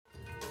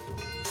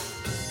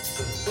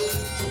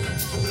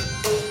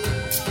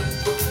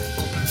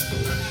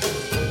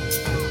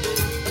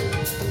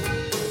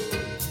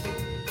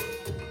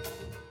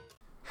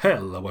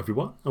Hello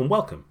everyone, and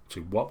welcome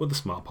to What Would the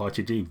Smart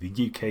Party Do,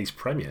 the UK's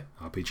premier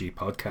RPG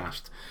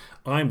podcast.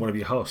 I'm one of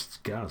your hosts,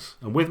 Gaz,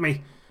 and with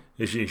me,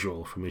 as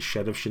usual, from his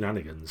shed of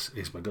shenanigans,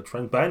 is my good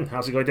friend Ben.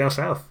 How's it going down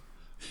south?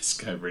 It's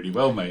going really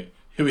well, mate.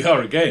 Here we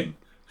are again.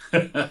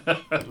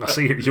 I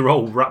see you're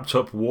all wrapped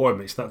up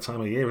warm. It's that time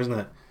of year, isn't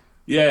it?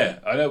 Yeah,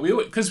 I know.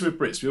 Because we're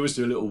Brits, we always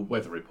do a little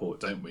weather report,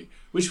 don't we?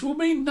 Which will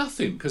mean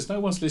nothing, because no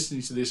one's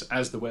listening to this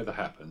as the weather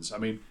happens. I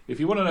mean, if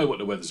you want to know what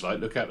the weather's like,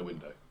 look out the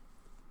window.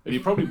 And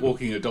you're probably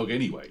walking a dog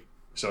anyway,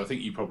 so I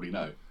think you probably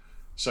know.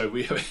 So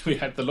we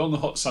had the long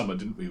hot summer,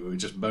 didn't we, where we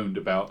just moaned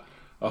about,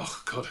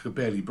 oh God, I could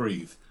barely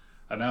breathe.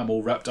 And now I'm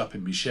all wrapped up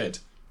in my shed.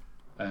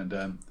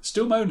 And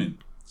still moaning.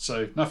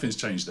 So nothing's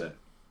changed there.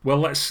 Well,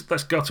 let's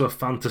go to a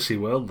fantasy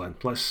world then.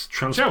 Let's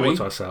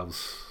transport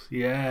ourselves.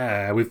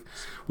 Yeah,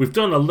 we've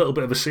done a little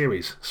bit of a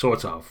series,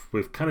 sort of.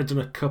 We've kind of done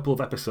a couple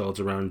of episodes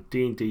around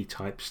D&D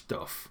type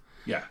stuff.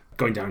 Yeah.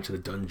 Going down to the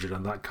dungeon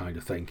and that kind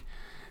of thing.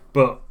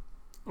 But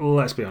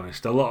let's be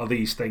honest, a lot of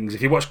these things,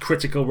 if you watch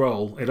Critical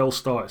Role, it all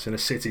starts in a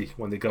city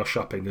when they go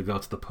shopping and go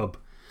to the pub.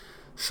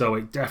 So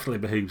it definitely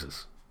behooves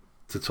us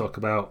to talk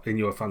about, in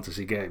your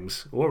fantasy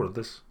games, or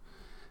others,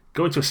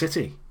 going to a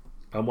city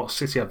and what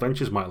city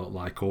adventures might look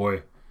like,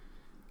 or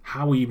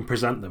how we even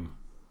present them.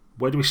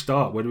 Where do we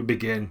start? Where do we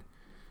begin?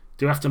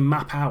 Do we have to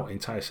map out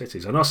entire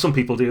cities? I know some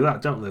people do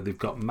that, don't they? They've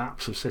got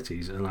maps of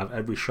cities and have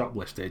every shop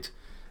listed,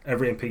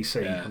 every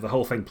NPC, and the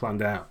whole thing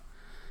planned out.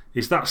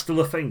 Is that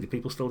still a thing? Do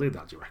people still do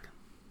that, do you reckon?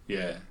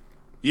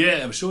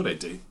 Yeah, I'm sure they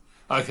do.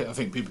 I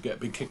think people get a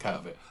big kick out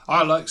of it.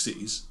 I like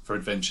cities for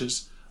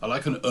adventures. I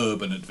like an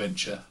urban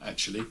adventure,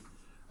 actually.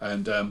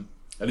 And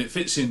it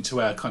fits into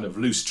our kind of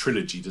loose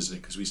trilogy, doesn't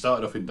it? Because we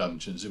started off in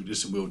dungeons and we did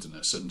some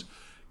wilderness. And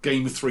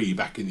Game 3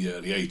 back in the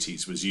early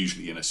 80s was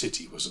usually in a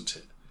city, wasn't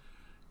it?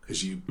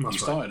 Because you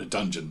start in a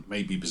dungeon,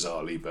 maybe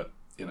bizarrely, but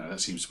that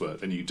seems to work.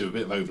 Then you do a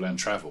bit of overland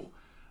travel.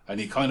 And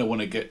you kind of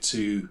want to get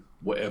to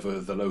whatever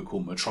the local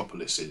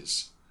metropolis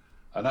is.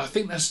 And I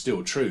think that's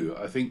still true.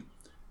 I think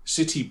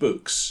city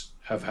books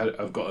have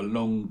got a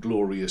long,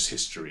 glorious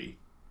history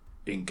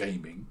in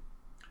gaming.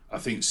 I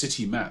think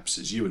city maps,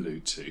 as you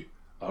allude to,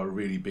 are a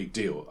really big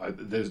deal.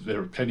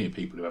 There are plenty of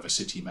people who have a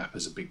city map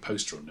as a big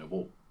poster on their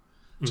wall,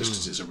 just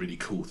because it's a really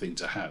cool thing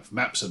to have.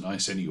 Maps are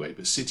nice anyway,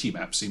 but city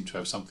maps seem to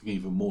have something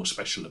even more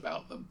special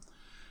about them,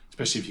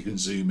 especially if you can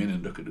zoom in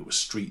and look at it with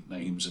street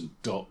names and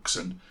docks.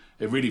 And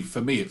it really,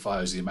 for me, it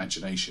fires the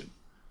imagination.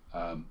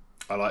 I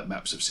like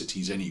maps of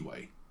cities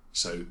anyway.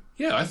 So,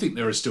 yeah, I think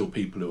there are still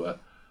people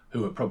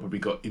who have probably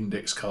got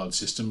index card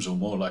systems, or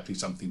more likely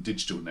something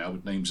digital now,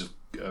 with names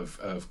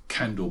of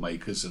candle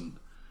makers and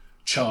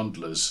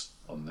chandlers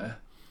on there.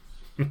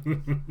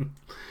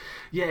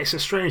 Yeah, it's a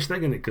strange thing,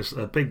 isn't it? Because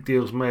a big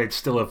deal's made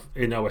still of,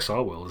 in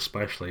OSR world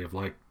especially, of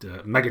like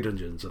mega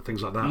dungeons and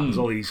things like that. There's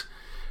all these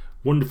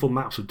wonderful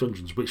maps of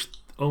dungeons which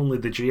only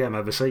the GM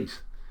ever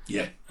sees.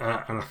 Yeah.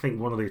 And I think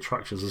one of the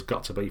attractions has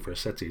got to be for a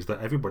city is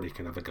that everybody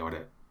can have a go at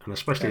it. And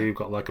especially if you've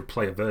got like a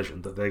player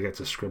version that they get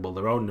to scribble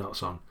their own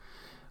notes on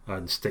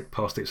and stick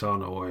post-its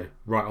on, or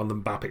write on the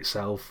map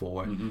itself,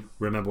 or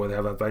remember where they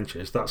have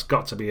adventures. That's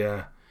got to be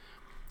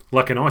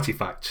like an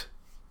artifact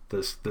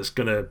that's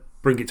going to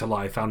bring it to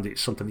life, and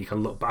it's something you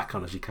can look back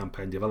on as your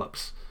campaign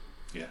develops.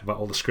 Yeah. About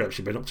all the scripts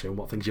you've been up to and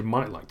what things you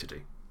might like to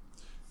do.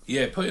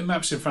 Yeah, putting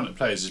maps in front of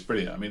players is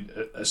brilliant. I mean,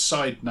 a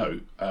side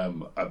note,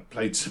 I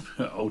played some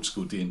old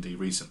school D&D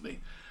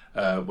recently,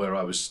 where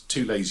I was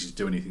too lazy to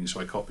do anything,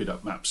 so I copied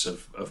up maps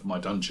of my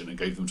dungeon and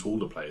gave them to all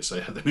the players. So I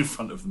had them in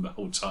front of them the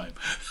whole time.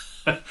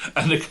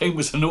 And the game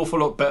was an awful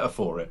lot better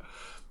for it.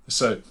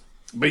 So,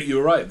 but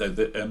you're right, though,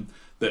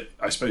 that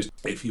I suppose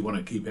if you want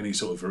to keep any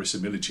sort of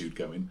verisimilitude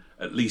going,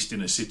 at least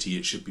in a city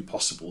it should be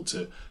possible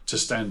to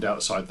stand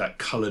outside that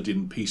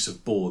coloured-in piece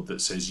of board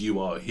that says "You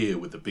are here"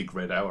 with a big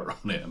red arrow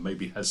on it, and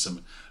maybe has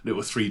some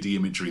little 3D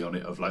imagery on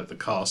it of like the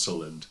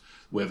castle and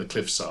where the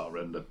cliffs are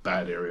and the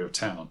bad area of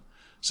town.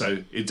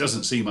 So it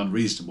doesn't seem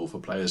unreasonable for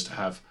players to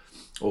have,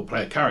 or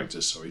player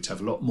characters, to have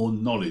a lot more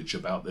knowledge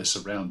about their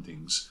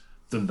surroundings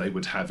than they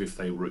would have if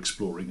they were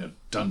exploring a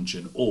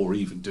dungeon or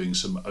even doing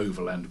some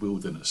overland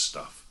wilderness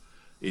stuff.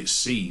 It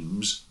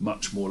seems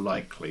much more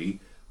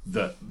likely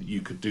that you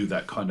could do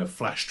that kind of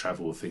flash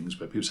travel things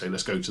where people say,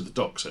 let's go to the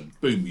docks, and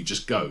boom, you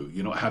just go.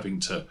 You're not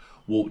having to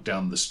walk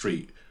down the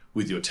street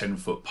with your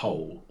 10-foot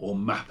pole or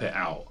map it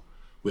out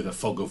with a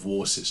fog of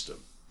war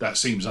system. That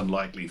seems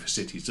unlikely for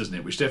cities, doesn't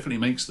it? Which definitely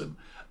makes them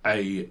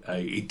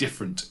a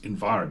different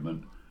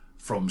environment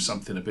from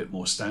something a bit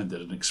more standard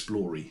and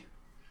explory.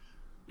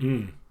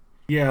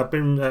 Yeah, I've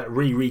been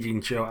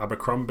rereading Joe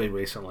Abercrombie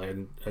recently,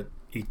 and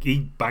he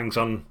bangs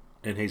on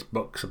in his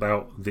books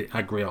about the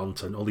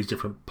Agriont and all these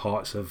different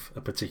parts of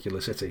a particular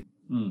city.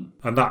 And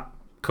that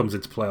comes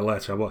into play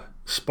later. Well,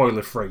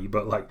 spoiler free,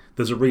 but like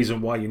there's a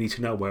reason why you need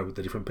to know where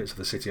the different bits of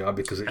the city are,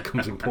 because it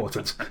becomes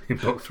important in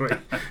book 3.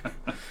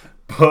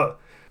 But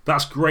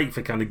that's great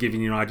for kind of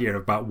giving you an idea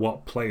about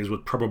what players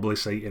would probably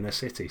see in a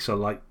city. So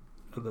like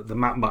the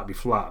map might be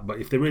flat, but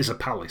if there is a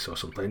palace or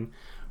something,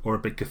 or a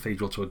big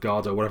cathedral to a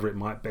guard or whatever it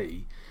might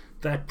be,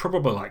 they're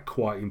probably like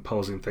quite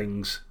imposing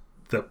things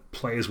that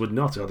players would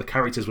notice, or the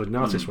characters would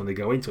notice when they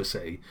go into a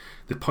city,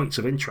 the points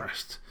of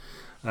interest.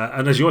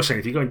 And as you're saying,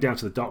 if you're going down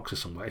to the docks or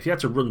somewhere, if you had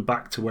to run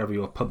back to wherever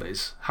your pub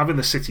is, having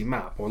the city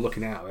map or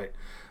looking at it,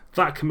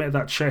 that can make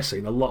that chase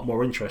scene a lot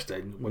more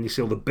interesting when you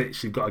see all the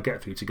bits you've got to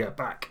get through to get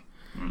back.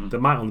 There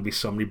might only be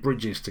so many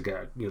bridges to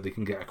get, they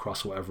can get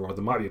across or whatever, or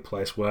there might be a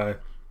place where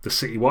the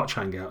City Watch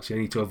hang out, so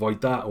you need to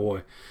avoid that,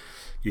 or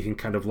you can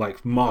kind of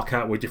like mark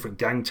out where different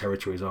gang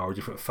territories are, or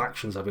different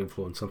factions have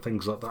influence and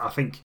things like that. I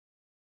think,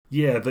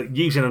 that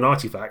using an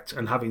artifact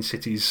and having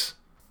cities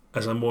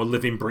as a more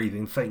living,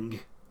 breathing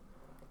thing,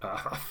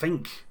 I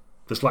think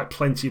there's like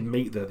plenty of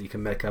meat there that you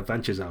can make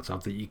adventures out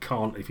of that you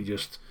can't if you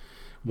just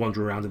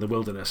wander around in the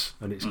wilderness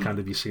and it's kind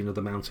of you see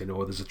another mountain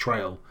or there's a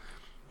trail.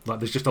 Like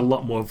there's just a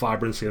lot more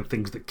vibrancy and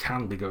things that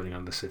can be going on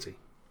in the city.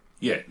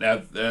 Yeah,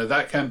 now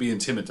that can be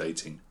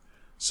intimidating.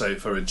 So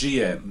for a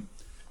GM,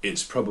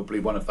 it's probably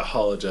one of the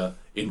harder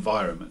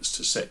environments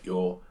to set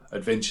your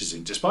adventures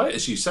in. Despite,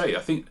 as you say, I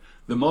think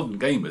the modern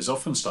gamers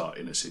often start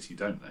in a city,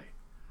 don't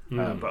they?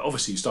 But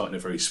obviously you start in a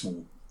very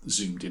small,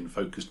 zoomed-in,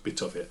 focused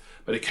bit of it.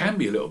 But it can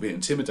be a little bit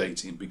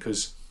intimidating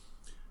because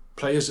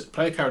player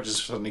characters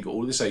have suddenly got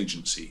all this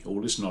agency, all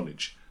this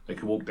knowledge. They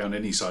can walk down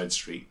any side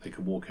street, they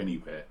can walk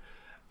anywhere.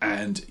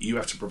 And you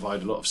have to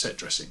provide a lot of set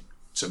dressing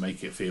to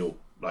make it feel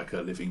like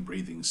a living,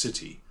 breathing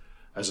city,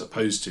 as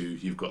opposed to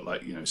you've got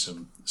like,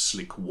 some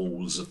slick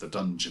walls of the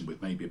dungeon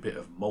with maybe a bit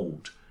of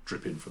mould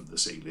dripping from the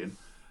ceiling.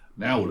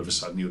 Now all of a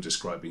sudden you're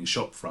describing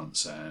shop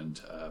fronts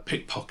and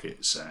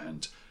pickpockets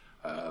and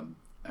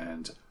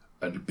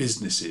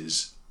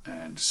businesses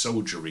and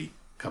soldiery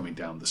coming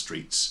down the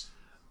streets,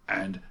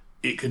 and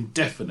it can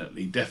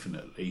definitely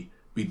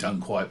be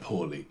done quite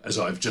poorly, as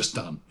I've just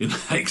done in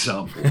that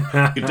example.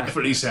 It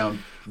definitely sound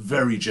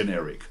very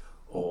generic,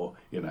 or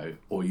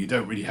you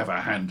don't really have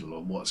a handle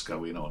on what's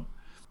going on,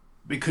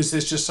 because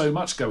there's just so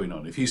much going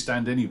on. If you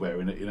stand anywhere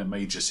in a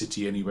major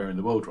city anywhere in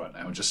the world right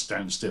now and just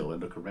stand still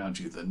and look around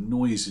you, the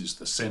noises,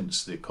 the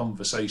scents, the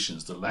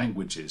conversations, the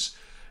languages,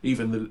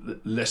 even the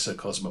lesser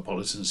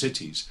cosmopolitan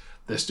cities,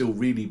 they're still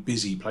really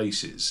busy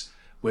places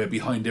where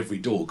behind every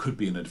door could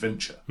be an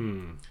adventure.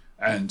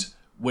 And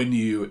when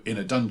you're in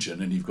a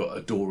dungeon and you've got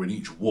a door in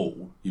each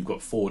wall, you've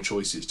got 4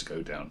 choices to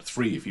go down,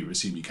 3 if you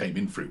assume you came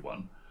in through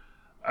one.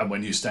 And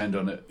when you stand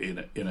on in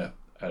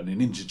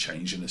an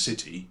interchange in a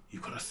city,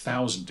 you've got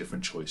 1,000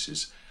 different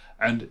choices.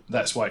 And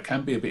that's why it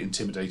can be a bit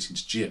intimidating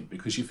to GM,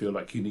 because you feel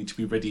like you need to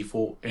be ready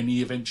for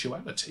any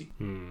eventuality.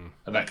 And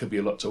that could be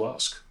a lot to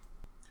ask.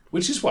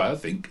 Which is why I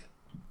think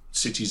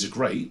cities are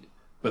great,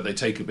 but they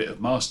take a bit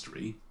of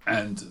mastery,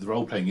 and the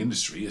role-playing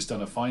industry has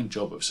done a fine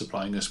job of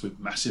supplying us with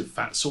massive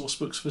fat source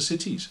books for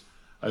cities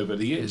over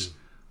the years.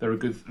 They're a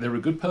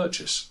good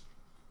purchase.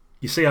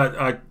 You see,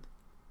 I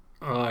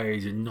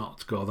did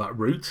not go that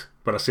route,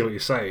 but I see what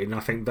you're saying. I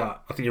think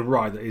you're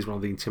right. That is one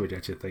of the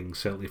intimidating things,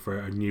 certainly for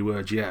a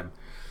newer GM.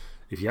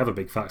 If you have a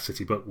big fat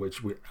city book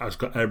which has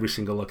got every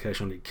single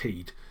location on it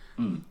keyed,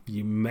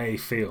 you may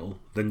feel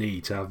the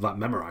need to have that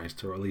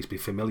memorised, or at least be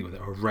familiar with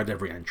it, or read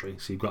every entry,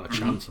 so you've got a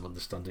chance of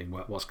understanding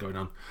what's going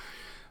on.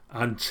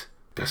 And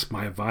I guess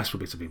my advice would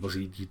be to people is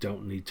you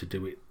don't need to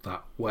do it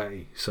that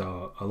way.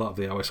 So a lot of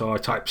the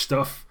OSR type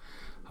stuff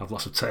have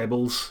lots of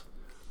tables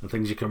and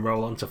things you can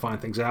roll on to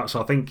find things out.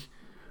 So I think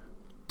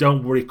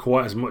don't worry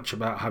quite as much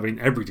about having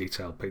every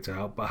detail picked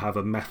out, but have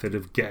a method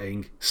of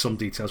getting some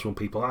details when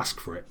people ask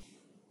for it.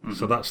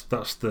 So that's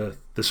the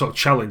sort of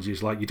challenge,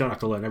 is like you don't have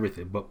to learn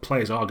everything, but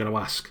players are going to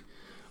ask,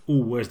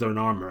 where's there an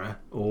armourer,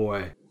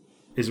 or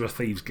is there a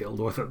thieves guild,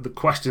 or the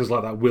questions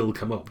like that will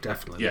come up,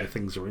 definitely. The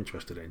things they're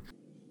interested in.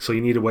 So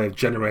you need a way of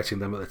generating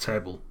them at the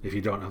table if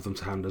you don't have them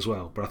to hand as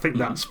well. But I think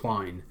that's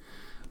fine,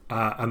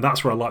 and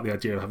that's where I like the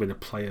idea of having a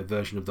player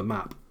version of the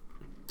map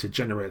to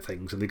generate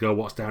things, and they go,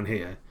 what's down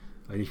here,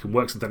 and you can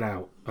work something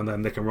out, and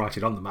then they can write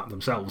it on the map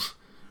themselves,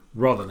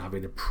 rather than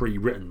having a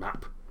pre-written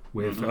map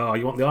with,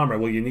 you want the armourer,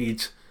 well, you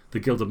need the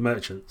Guild of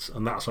Merchants,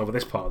 and that's over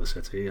this part of the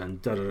city, and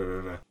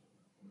da-da-da-da-da.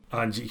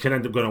 And you can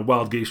end up going on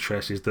wild goose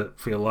chases that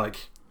feel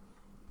like,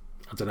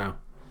 I don't know,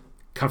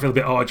 can feel a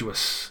bit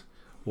arduous,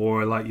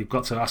 or like you've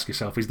got to ask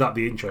yourself, is that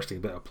the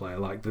interesting bit of play?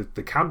 Like,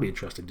 they can be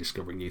interested in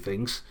discovering new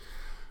things,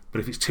 but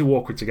if it's too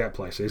awkward to get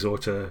places, or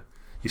you're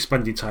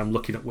spending time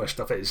looking at where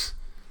stuff is,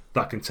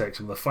 that can take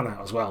some of the fun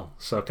out as well.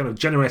 So kind of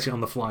generating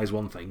on the fly is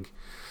one thing,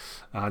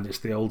 and it's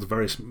the old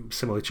very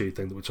similitude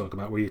thing that we talk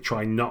about, where you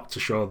try not to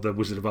show the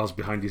Wizard of Oz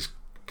behind his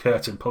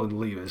curtain pulling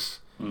levers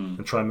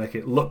and try and make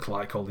it look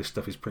like all this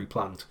stuff is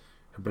pre-planned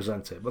and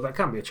present it. But that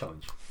can be a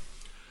challenge.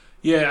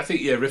 Yeah, I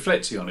think,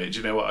 reflecting on it, do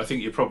you know what? I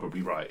think you're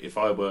probably right. If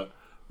I were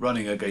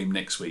running a game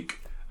next week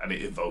and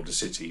it involved a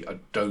city, I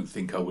don't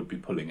think I would be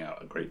pulling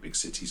out a great big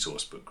city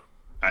source book.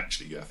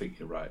 Actually, I think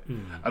you're right.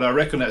 And I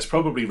reckon that's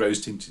probably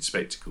rose-tinted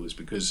spectacles,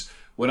 because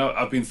when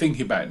I've been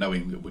thinking about,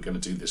 knowing that we're going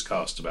to do this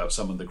cast about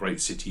some of the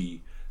great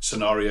city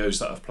scenarios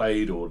that I've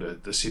played, or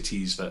the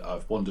cities that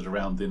I've wandered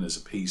around in as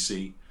a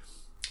PC,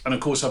 and of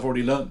course I've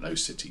already learnt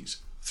those cities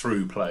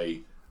through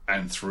play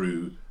and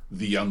through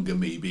the younger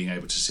me being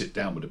able to sit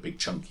down with a big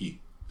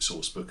chunky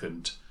source book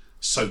and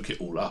soak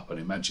it all up and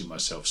imagine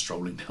myself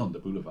strolling down the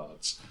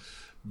boulevards.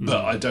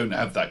 But I don't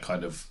have that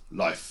kind of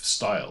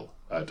lifestyle.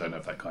 I don't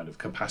have that kind of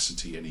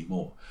capacity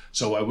anymore.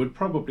 So I would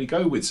probably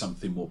go with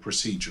something more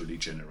procedurally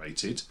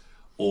generated,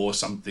 or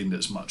something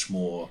that's much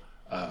more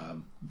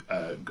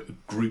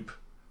group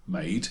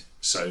made.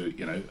 So,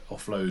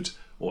 offload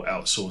or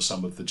outsource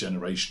some of the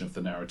generation of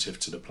the narrative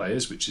to the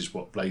players, which is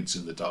what Blades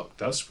in the Dark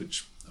does,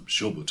 which I'm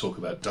sure we'll talk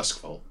about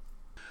Duskfall.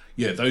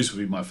 Yeah, those would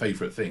be my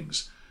favourite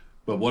things.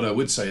 But what I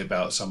would say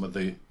about some of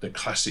the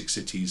classic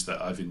cities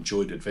that I've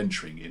enjoyed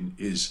adventuring in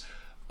is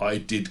I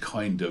did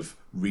kind of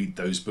read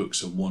those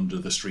books and wander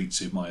the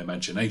streets of my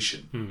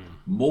imagination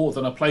more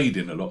than I played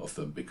in a lot of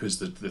them, because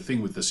the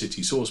thing with the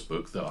city source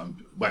book that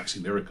I'm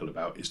waxing lyrical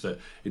about is that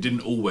it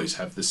didn't always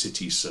have the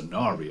city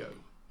scenario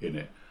in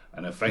it.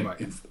 And in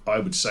fact, I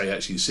would say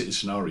actually city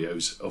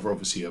scenarios are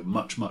obviously a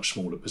much, much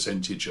smaller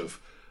percentage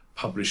of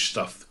published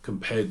stuff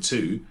compared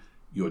to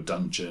your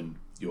dungeon,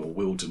 your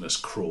wilderness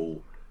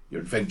crawl, your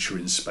adventure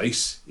in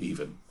space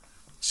even.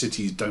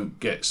 Cities don't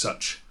get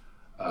such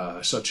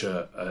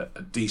a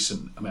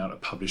decent amount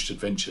of published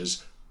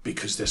adventures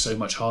because they're so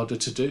much harder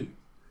to do.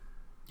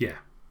 Yeah.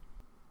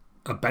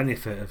 A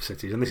benefit of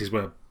cities, and this is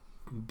where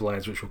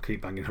Blades, which we'll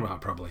keep banging around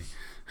probably,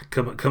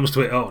 comes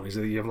to it own, is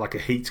that you have like a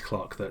heat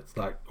clock that's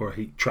like, or a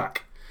heat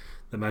track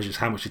that measures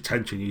how much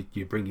attention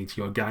you bring into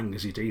your gang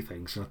as you do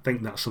things. And I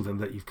think that's something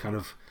that you've kind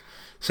of,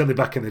 certainly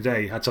back in the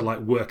day, had to like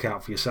work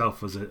out for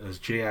yourself as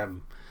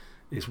GM,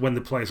 is when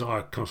the players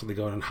are constantly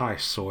going on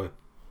heists or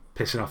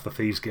pissing off the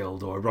Thieves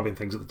Guild or robbing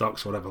things at the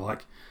docks or whatever,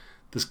 like,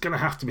 there's going to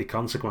have to be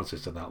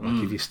consequences to that.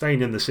 Like, if you're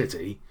staying in the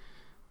city,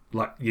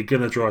 like, you're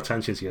going to draw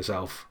attention to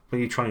yourself.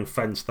 When you try and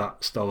fence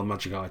that stolen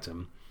magic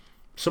item,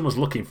 someone's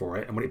looking for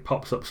it, and when it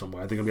pops up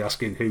somewhere, they're going to be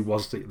asking who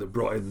was it that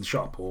brought it in the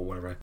shop or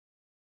whatever.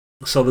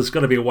 So there's got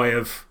to be a way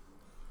of,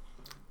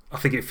 I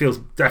think it feels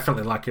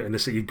definitely like it in the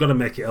city. You've got to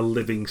make it a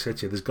living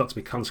city. There's got to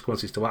be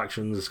consequences to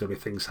actions. There's got to be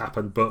things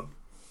happen, but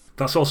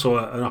that's also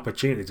an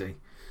opportunity.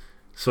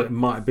 So it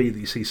might be that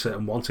you see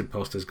certain wanted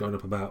posters going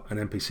up about an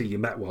NPC you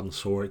met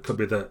once, or it could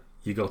be that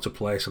you go to a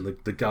place and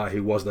the guy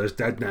who was there is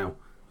dead now,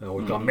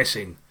 or gone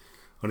missing,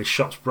 and his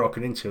shop's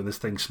broken into and this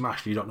thing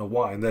smashed, you don't know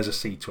why, and there's a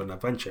seed to an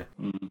adventure.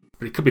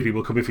 But it could be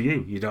people coming for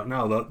you, you don't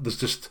know. There's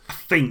just, I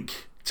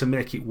think, to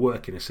make it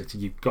work in a city,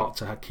 you've got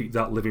to keep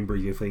that living,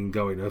 breathing thing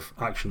going of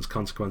actions,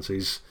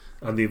 consequences,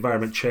 and the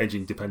environment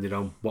changing depending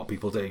on what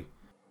people do.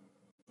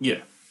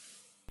 Yeah.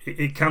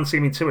 It can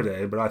seem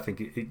intimidating, but I think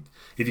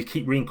if you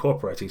keep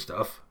reincorporating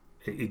stuff,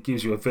 it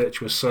gives you a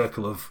virtuous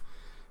circle of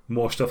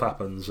more stuff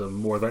happens and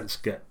more events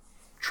get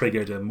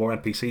triggered and more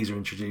NPCs are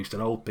introduced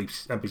and old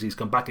NPCs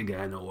come back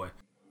again, or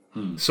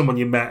someone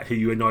you met who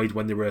you annoyed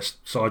when they were a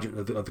sergeant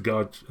of the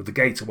guard of the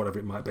gate or whatever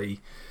it might be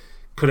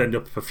could end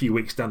up a few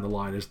weeks down the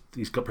line as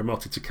he's got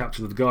promoted to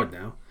captain of the guard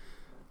now,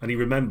 and he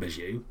remembers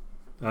you,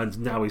 and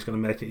now he's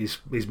going to make it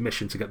his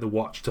mission to get the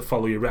watch to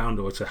follow you around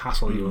or to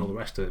hassle you and all the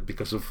rest of it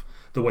because of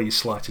the way you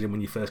slighted him when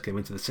you first came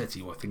into the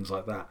city or things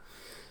like that.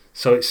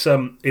 So it's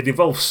it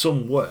involves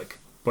some work,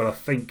 but I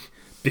think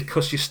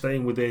because you're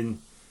staying within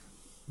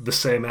the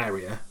same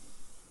area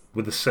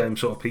with the same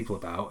sort of people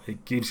about,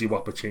 it gives you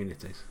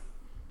opportunities.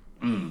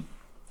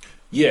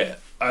 Yeah,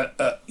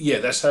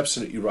 that's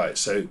absolutely right.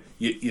 So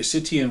your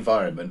city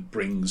environment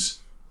brings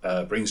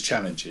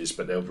challenges,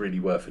 but they're really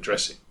worth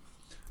addressing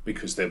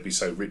because they'll be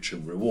so rich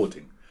and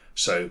rewarding.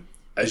 So,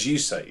 as you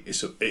say,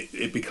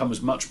 it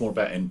becomes much more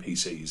about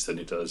NPCs than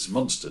it does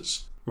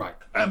monsters. Right.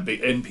 And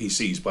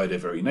NPCs, by their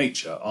very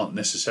nature, aren't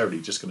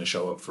necessarily just going to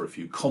show up for a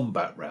few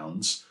combat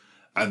rounds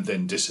and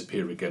then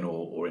disappear again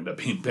or end up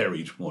being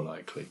buried, more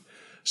likely.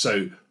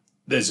 So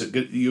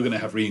you're going to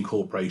have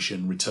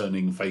reincorporation,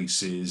 returning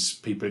faces,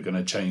 people are going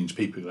to change,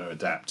 people are going to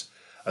adapt.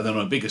 And then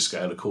on a bigger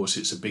scale, of course,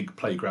 it's a big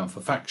playground for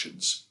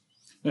factions.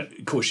 Now,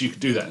 of course, you can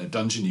do that in a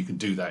dungeon, you can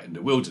do that in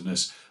the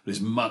wilderness, but it's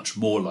much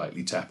more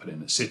likely to happen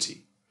in a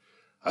city.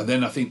 And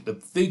then I think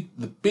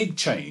the big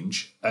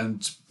change, and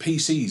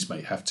PCs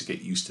may have to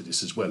get used to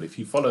this as well, if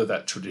you follow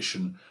that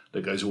tradition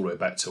that goes all the way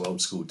back to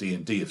old school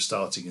D&D of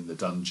starting in the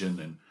dungeon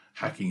and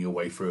hacking your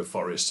way through a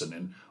forest, and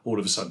then all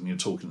of a sudden you're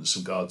talking to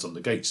some guards on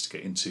the gates to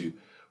get into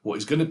what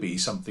is going to be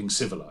something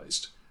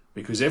civilized.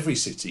 Because every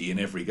city in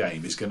every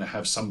game is going to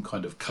have some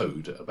kind of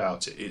code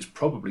about it. It's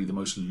probably the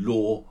most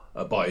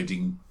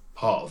law-abiding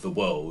part of the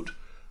world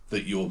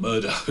that your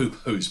murder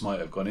hobos might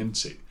have gone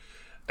into.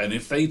 And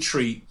if they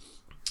treat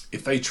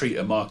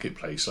a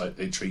marketplace like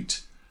they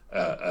treat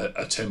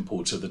a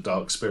temple to the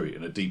dark spirit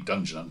in a deep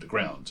dungeon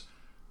underground,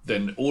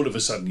 then all of a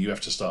sudden you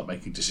have to start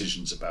making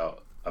decisions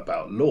about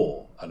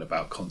law and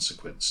about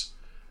consequence,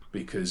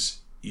 because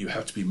you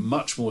have to be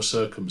much more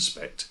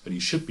circumspect, and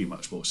you should be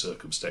much more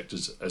circumspect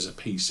as a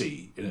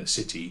PC in a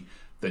city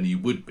than you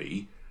would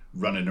be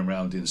running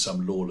around in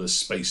some lawless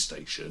space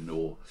station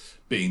or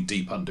being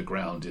deep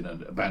underground in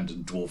an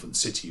abandoned dwarven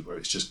city where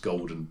it's just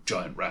gold and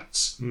giant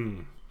rats.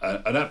 And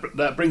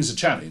that brings a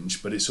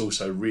challenge, but it's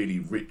also really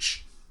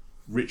rich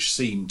rich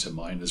scene to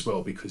mine as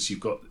well, because you've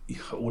got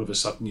all of a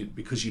sudden,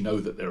 because you know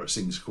that there are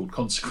things called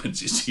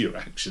consequences to your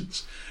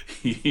actions,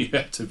 you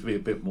have to be a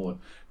bit more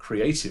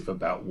creative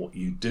about what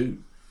you do.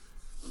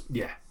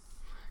 Yeah,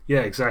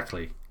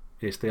 exactly.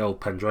 It's the old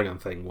Pendragon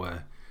thing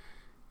where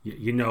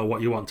you know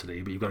what you want to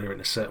do, but you've got to do it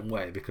in a certain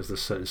way because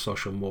there's certain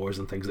social mores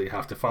and things that you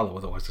have to follow,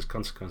 otherwise there's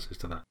consequences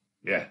to that.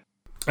 Yeah.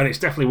 And it's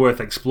definitely worth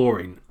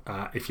exploring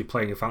if you're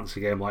playing a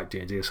fantasy game like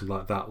D&D or something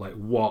like that, like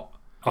what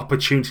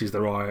opportunities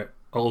there are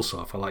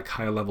also for like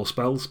higher level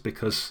spells,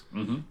 because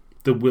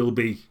there will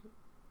be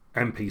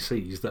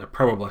NPCs that are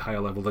probably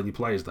higher level than your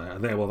players there,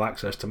 and they will have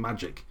access to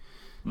magic.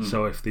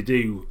 So if they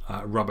do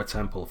rob a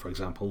temple, for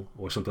example,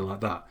 or something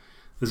like that,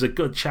 there's a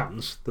good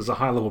chance there's a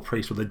high level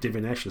priest with a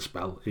divination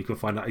spell who can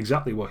find out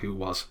exactly who it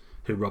was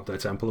who robbed their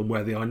temple and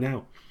where they are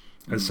now,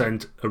 and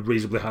send a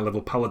reasonably high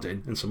level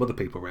paladin and some other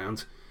people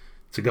around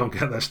to go and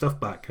get their stuff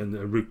back. And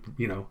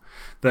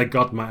their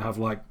god might have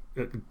like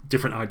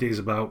different ideas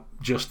about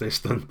justice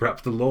than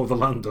perhaps the law of the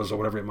land does, or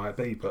whatever it might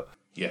be. But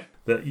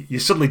that you're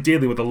suddenly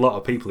dealing with a lot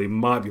of people who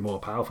might be more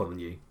powerful than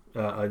you,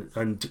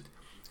 and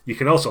you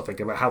can also think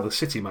about how the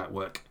city might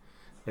work.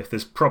 If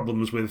there's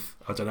problems with,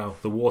 I don't know,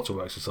 the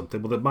waterworks or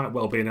something, well, there might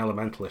well be an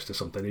elementalist or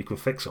something who can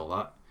fix all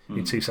that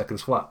in 2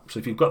 seconds flat. So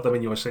if you've got them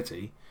in your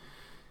city,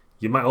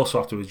 you might also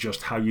have to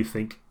adjust how you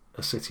think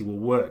a city will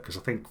work, because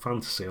I think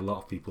fantasy, a lot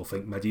of people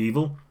think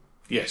medieval.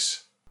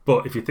 Yes.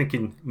 But if you're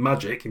thinking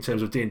magic in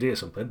terms of D&D or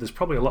something, there's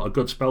probably a lot of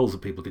good spells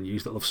that people can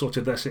use that have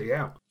sorted their city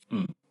out.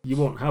 You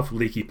won't have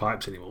leaky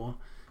pipes anymore,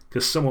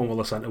 because someone will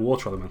have sent a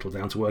water elemental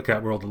down to work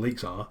out where all the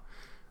leaks are,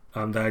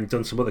 and then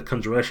done some other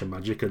conjuration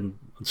magic and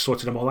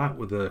sorted them all out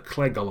with a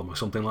clay golem or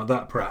something like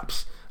that,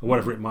 perhaps, or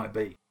whatever it might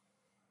be.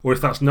 Or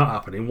if that's not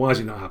happening, why is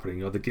it not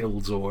happening? Are the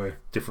guilds or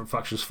different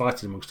factions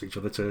fighting amongst each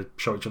other to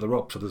show each other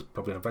up? So there's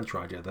probably an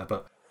adventure idea there.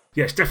 But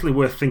yeah, it's definitely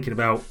worth thinking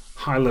about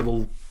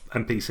high-level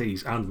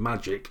NPCs and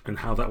magic and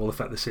how that will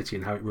affect the city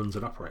and how it runs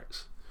and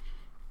operates.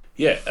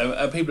 Yeah,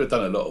 and people have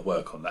done a lot of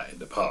work on that in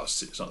the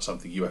past. It's not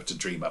something you have to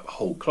dream up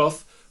whole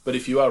cloth. But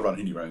if you are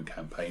running your own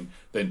campaign,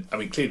 then, I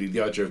mean, clearly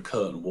the idea of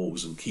curtain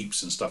walls and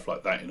keeps and stuff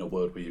like that in a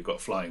world where you've got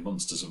flying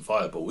monsters and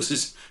fireballs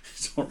is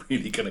not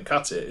really going to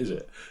cut it, is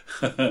it?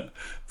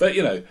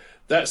 But,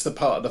 that's the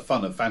part of the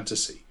fun of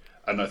fantasy.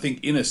 And I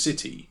think in a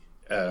city,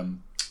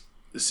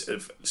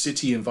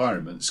 city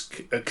environments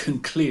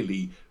can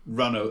clearly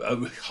run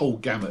a whole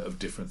gamut of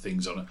different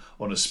things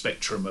on a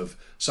spectrum of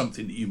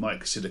something that you might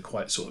consider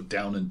quite sort of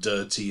down and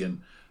dirty and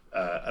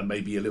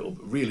maybe a little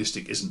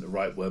realistic isn't the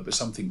right word, but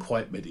something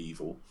quite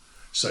medieval.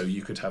 So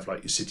you could have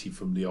like your city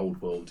from the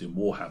old world in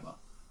Warhammer.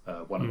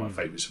 One of my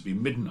favourites would be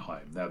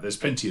Middenheim. Now there's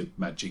plenty of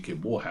magic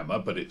in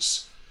Warhammer, but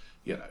it's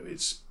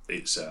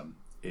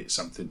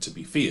something to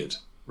be feared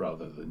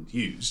rather than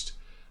used.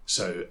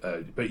 So,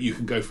 but you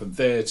can go from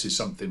there to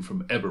something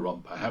from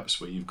Eberron, perhaps,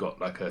 where you've got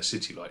like a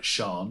city like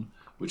Sharn,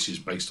 which is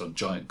based on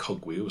giant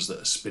cogwheels that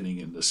are spinning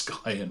in the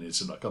sky, and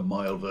it's like a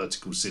mile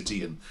vertical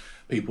city, and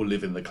people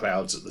live in the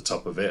clouds at the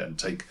top of it and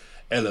take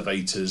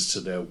elevators to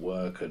their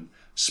work and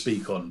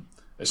speak on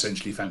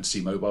essentially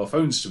fantasy mobile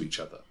phones to each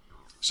other.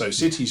 So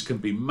cities can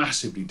be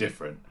massively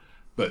different,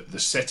 but the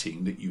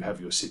setting that you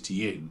have your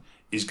city in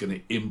is going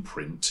to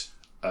imprint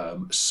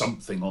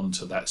something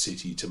onto that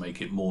city to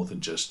make it more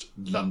than just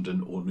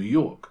London or New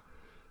York.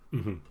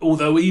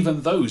 Although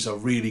even those are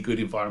really good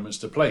environments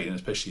to play in,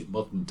 especially in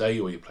modern day,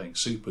 or you're playing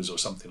supers or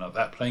something like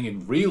that. Playing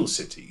in real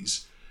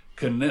cities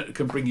can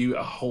bring you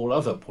a whole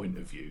other point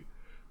of view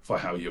for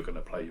how you're going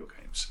to play your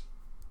games.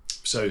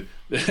 So,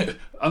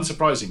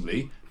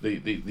 unsurprisingly,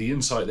 the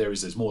insight there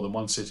is there's more than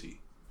one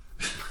city.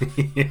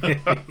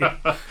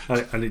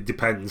 And it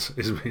depends.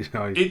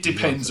 It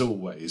depends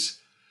always.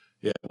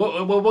 Yeah.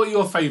 What are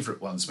your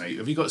favourite ones, mate?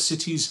 Have you got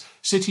cities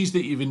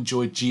that you've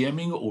enjoyed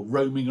GMing or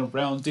roaming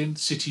around in?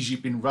 Cities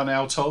you've been run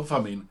out of?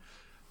 I mean,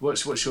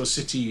 what's your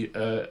city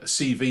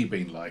CV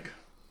been like?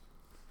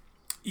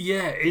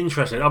 Yeah,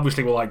 interesting.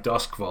 Obviously, we're like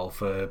Duskfall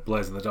for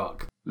Blaze in the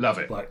Dark. Love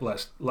it. Like,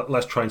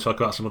 let's try and talk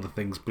about some other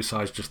things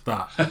besides just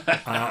that.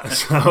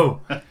 So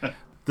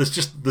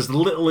there's a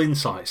little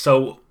insight.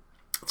 So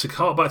to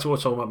call back to what I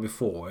was talking about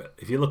before,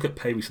 if you look at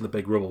Pavis and the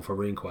Big Rubble for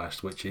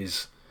RuneQuest, which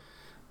is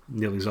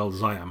nearly as old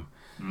as I am,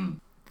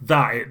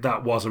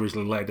 that was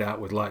originally laid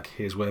out with like,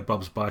 here's where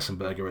Bob's Bison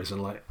Burger is,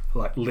 and like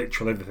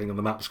literally everything on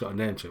the map's got a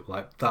name to it.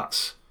 Like,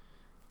 that's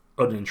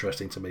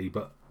uninteresting to me,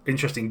 but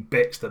interesting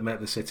bits that make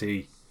the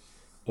city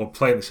or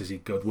playing the city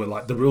good were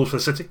like the rules for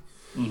the city.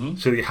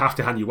 So you have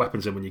to hand your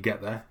weapons in when you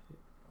get there.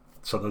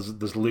 So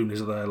there's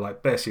lunars there,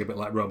 like basically a bit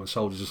like Roman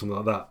soldiers or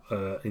something like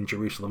that in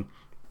Jerusalem,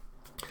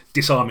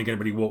 disarming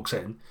anybody who walks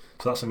in.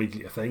 So that's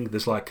immediately a thing.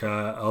 There's like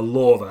a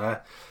law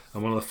there,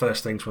 and one of the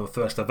first things from the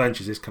first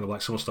adventures is kind of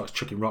like someone starts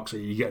chucking rocks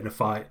at you, you get in a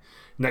fight.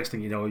 Next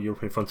thing you know, you're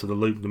up in front of the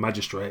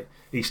magistrate.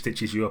 He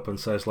stitches you up and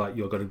says like,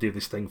 you're going to do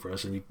this thing for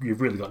us, and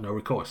you've really got no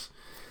recourse.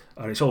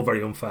 And it's all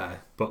very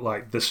unfair, but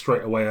like there's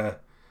straight away a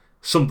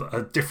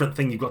different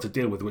thing you've got to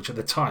deal with, which at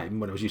the time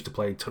when I was used to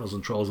playing Tunnels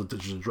and Trolls and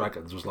Dungeons and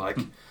Dragons was like,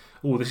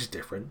 oh, this is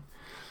different.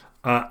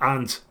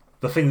 And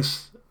the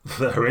things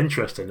that are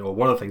interesting, or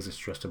one of the things that's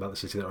interesting about the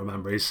city that I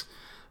remember is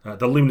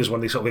the Lunars,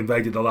 when they sort of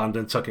invaded the land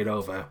and took it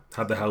over,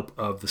 had the help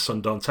of the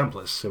Sundawn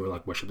Templars, who were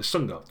like worship the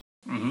sun god.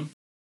 Mm-hmm.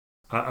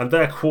 And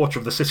their quarter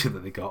of the city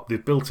that they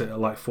built it at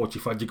like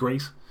 45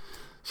 degrees.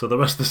 So the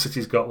rest of the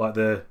city's got like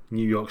the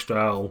New York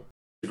style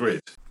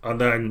grid. And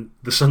then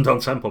the Sundown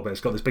Temple bit's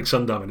got this big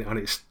sundial in it, and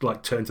it's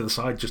like turned to the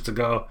side just to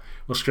go,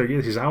 well, screw you,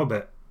 this is our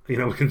bit. You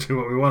know, we can do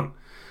what we want.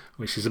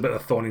 Which is a bit of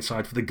a thorn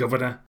inside for the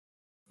governor.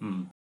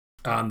 Mm.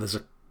 And there's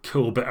a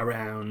cool bit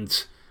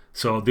around.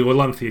 So the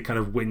Orlanthia kind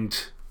of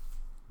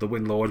the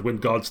wind lord,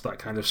 wind gods, that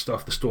kind of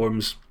stuff, the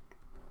storms.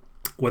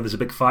 When there's a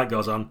big fight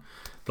goes on,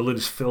 the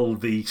Lunars fill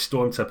the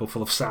storm temple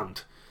full of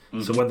sand.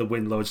 Mm-hmm. So when the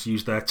wind lords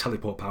use their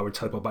teleport power and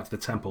teleport back to the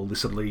temple, they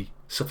suddenly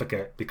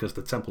suffocate because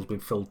the temple's been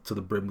filled to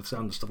the brim with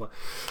sand and stuff like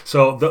that.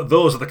 So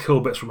those are the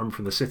cool bits remember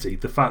from the city.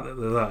 The fact that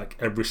like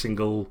every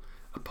single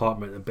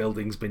apartment and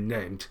building's been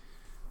named,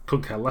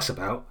 couldn't care less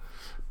about.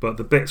 But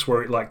the bits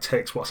where it like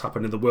takes what's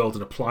happened in the world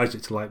and applies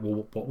it to like,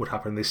 well, what would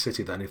happen in this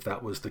city then if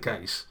that was the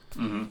case?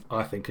 Mm-hmm.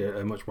 I think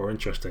are much more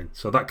interesting.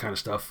 So that kind of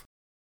stuff,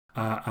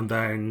 and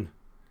then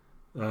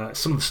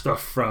some of the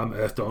stuff from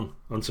Earthdawn,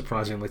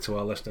 unsurprisingly to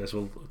our listeners,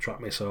 will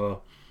attract me.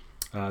 So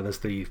there's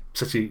the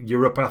city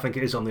Europe, I think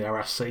it is, on the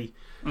RSC,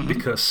 mm-hmm.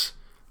 because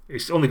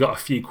it's only got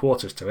a few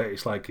quarters to it.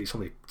 It's like it's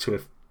only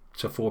 2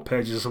 to 4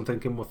 pages or something.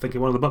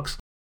 Thinking one of the books.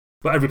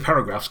 But every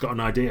paragraph's got an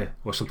idea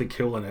or something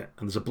cool in it,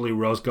 and there's a blue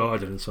rose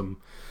garden and some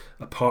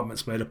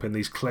apartments made up in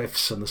these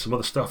cliffs, and there's some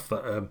other stuff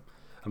that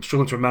I'm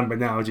struggling to remember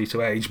now due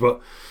to age.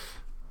 But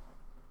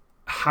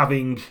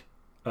having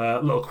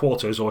little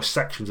quarters or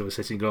sections of a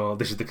city and go, oh,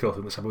 this is the cool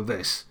thing that's happened with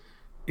this,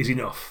 is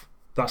enough.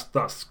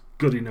 That's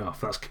good enough.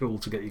 That's cool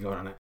to get you going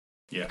on it.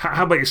 Yeah.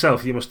 How about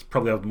yourself? You must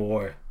probably have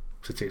more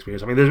city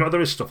experience. I mean,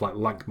 there is stuff like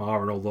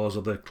Lankmar and all those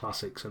other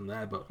classics in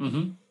there, but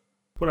mm-hmm.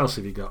 What else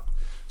have you got?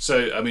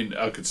 So, I mean,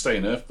 I could stay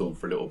in Earthdawn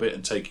for a little bit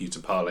and take you to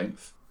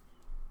Parlength.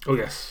 Oh,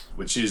 yes.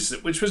 Which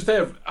was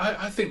there.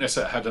 I think that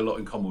had a lot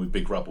in common with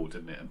Big Rubble,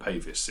 didn't it? And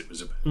Pavis. It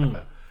was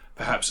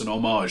perhaps an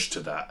homage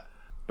to that.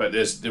 But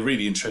there's the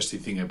really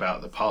interesting thing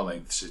about the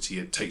Parlength city.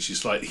 It takes you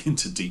slightly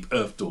into deep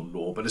Earthdawn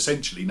lore, but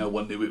essentially no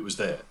one knew it was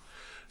there.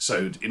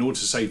 So, in order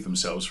to save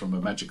themselves from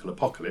a magical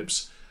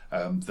apocalypse,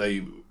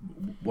 they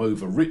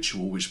wove a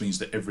ritual, which means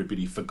that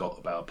everybody forgot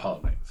about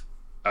Parlength.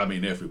 I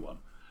mean, everyone.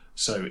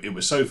 So it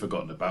was so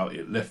forgotten about,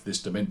 it left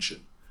this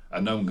dimension,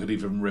 and no one could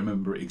even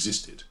remember it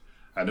existed.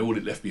 And all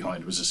it left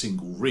behind was a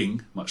single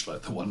ring, much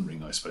like the One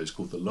Ring, I suppose,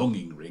 called the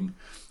Longing Ring.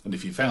 And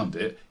if you found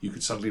it, you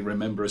could suddenly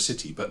remember a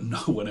city, but no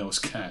one else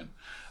can.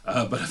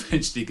 But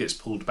eventually it gets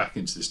pulled back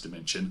into this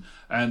dimension.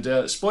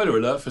 And spoiler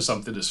alert for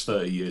something that's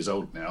 30 years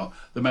old now,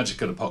 the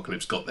magical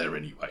apocalypse got there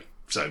anyway.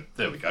 So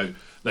there we go.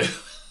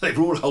 They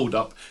were all holed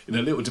up in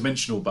a little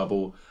dimensional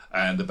bubble,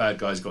 and the bad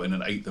guys got in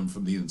and ate them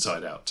from the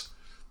inside out.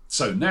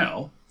 So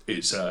now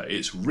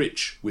it's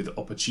rich with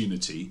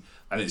opportunity,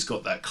 and it's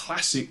got that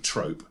classic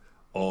trope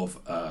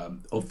of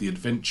the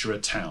adventurer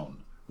town,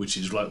 which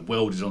is like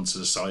welded onto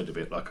the side of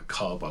it like a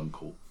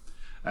carbuncle.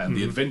 And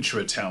the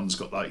adventurer town's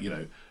got like,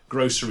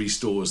 grocery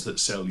stores that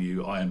sell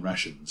you iron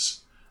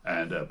rations,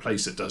 and a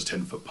place that does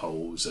 10-foot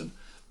poles, and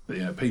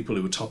people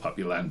who will top up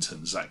your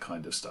lanterns, that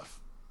kind of stuff.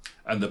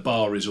 And the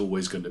bar is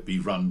always going to be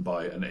run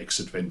by an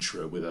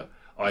ex-adventurer with an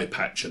eye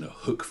patch and a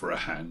hook for a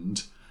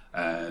hand.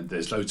 And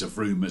there's loads of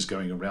rumours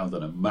going around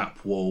on a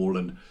map wall,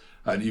 and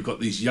you've got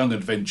these young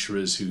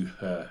adventurers who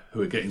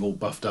are getting all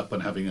buffed up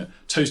and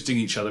toasting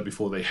each other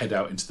before they head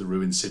out into the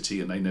ruined city,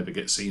 and they never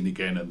get seen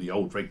again, and the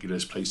old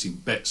regulars placing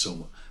bets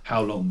on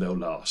how long they'll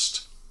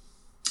last.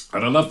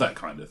 And I love that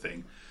kind of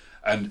thing.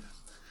 And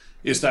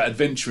it's that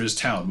adventurer's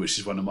town, which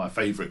is one of my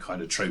favourite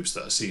kind of tropes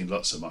that I see in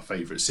lots of my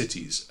favourite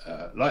cities,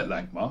 like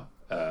Lankmar,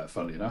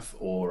 funnily enough,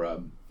 or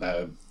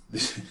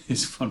this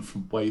is one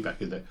from way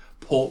back in there,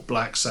 Port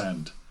Black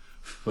Sand.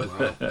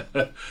 Wow.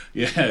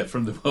 Yeah,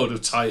 from the world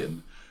of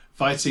Titan.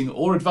 Fighting,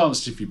 or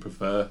advanced if you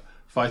prefer,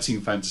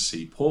 fighting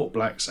fantasy, Port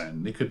Black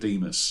Sand,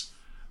 Nicodemus,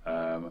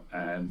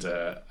 and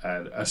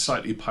a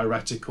slightly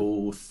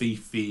piratical,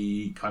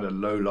 thiefy, kind of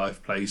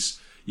low-life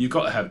place. You've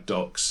got to have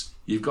docks,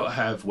 you've got to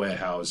have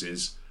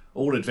warehouses.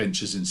 All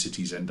adventures in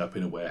cities end up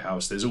in a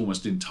warehouse. There's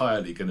almost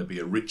entirely going to be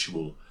a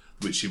ritual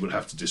which you will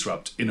have to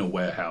disrupt in a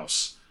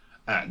warehouse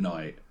at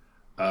night.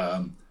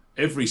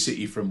 Every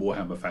city from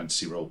Warhammer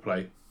Fantasy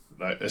Roleplay,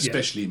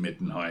 especially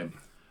Middenheim.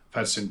 I've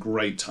had some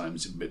great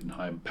times in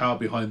Middenheim. Power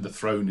Behind the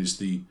Throne is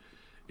the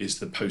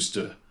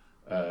poster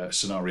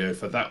scenario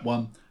for that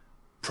one.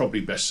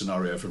 Probably best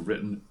scenario ever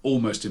written.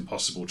 Almost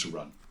impossible to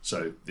run.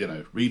 So,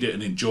 read it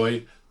and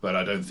enjoy, but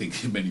I don't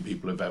think many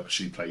people have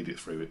actually played it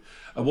through it.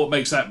 And what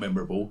makes that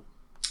memorable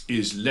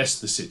is less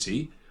the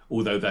city,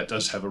 although that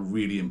does have a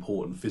really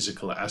important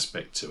physical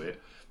aspect to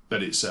it.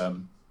 But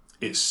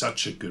it's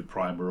such a good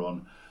primer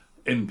on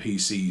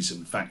NPCs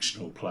and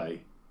factional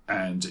play.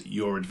 And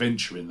your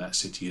adventure in that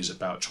city is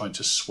about trying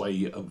to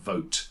sway a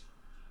vote,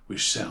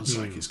 which sounds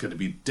like it's going to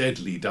be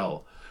deadly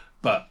dull.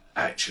 But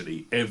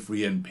actually,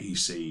 every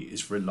NPC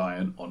is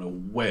reliant on a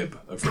web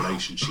of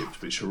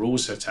relationships, which are all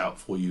set out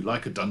for you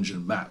like a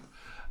dungeon map.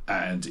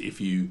 and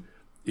if you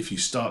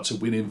start to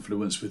win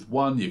influence with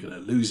one, you're going to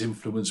lose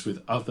influence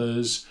with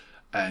others,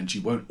 and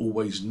you won't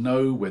always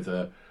know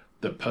whether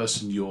the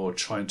person you're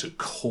trying to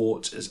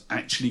court has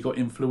actually got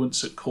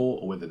influence at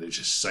court, or whether they're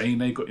just saying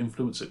they got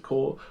influence at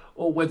court,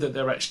 or whether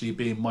they're actually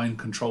being mind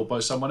controlled by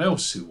someone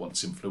else who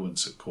wants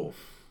influence at court.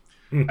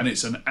 And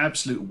it's an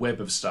absolute web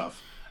of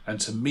stuff. And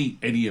to meet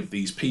any of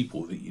these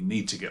people that you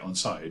need to get on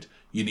side,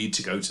 you need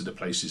to go to the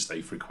places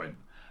they frequent.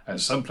 And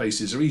some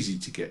places are easy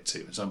to get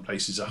to, and some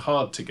places are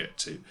hard to get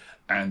to.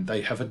 And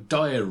they have a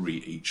diary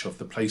each of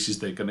the places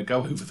they're going to go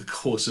over the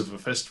course of a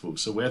festival.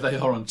 So where they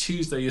are on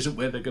Tuesday isn't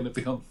where they're going to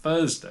be on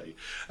Thursday.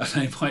 And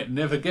they might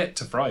never get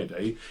to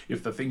Friday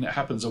if the thing that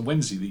happens on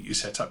Wednesday that you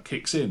set up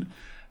kicks in.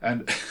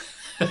 And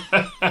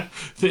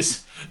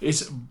this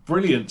is a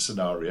brilliant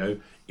scenario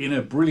in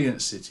a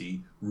brilliant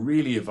city,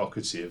 really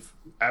evocative,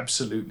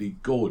 absolutely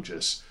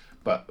gorgeous,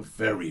 but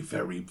very,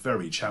 very,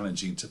 very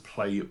challenging to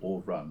play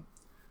or run.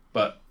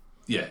 But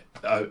yeah,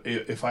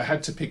 if I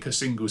had to pick a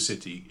single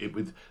city, it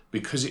would,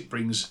 because it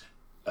brings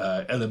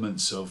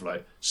elements of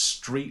like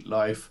street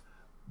life,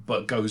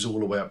 but goes all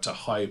the way up to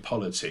high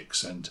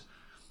politics, and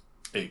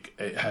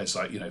it has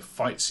like, you know,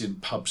 fights in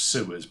pub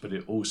sewers, but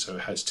it also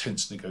has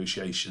tense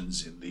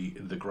negotiations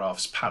in the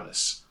Graf's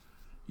Palace.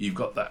 You've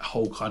got that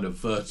whole kind of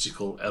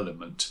vertical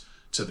element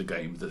to the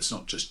game that's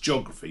not just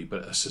geography,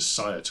 but a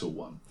societal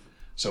one.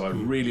 So I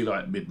really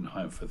like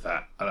Middenheim for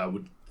that, and I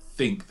would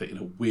think that in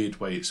a weird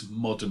way its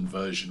modern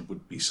version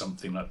would be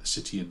something like the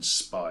city in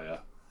Spire.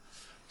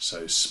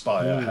 So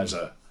Spire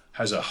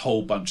has a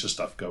whole bunch of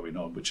stuff going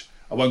on, which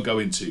I won't go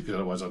into because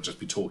otherwise I'll just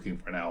be talking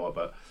for an hour,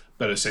 but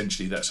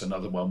essentially that's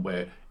another one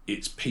where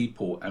it's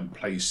people and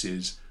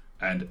places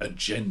and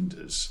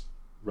agendas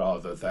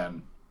rather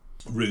than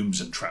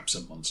rooms and traps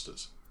and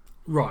monsters.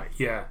 Right,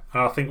 yeah.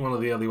 And I think one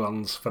of the early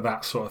ones for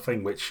that sort of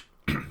thing, which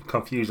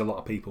confused a lot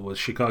of people, was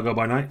Chicago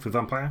by Night for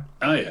Vampire.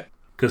 Oh yeah.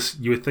 Because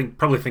you would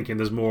probably thinking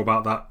there's more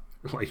about that,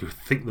 like you would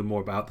think there's more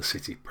about the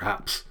city,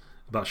 perhaps,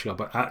 about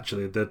Chicago, but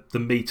actually the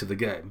meat of the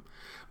game,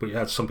 but you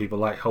had some people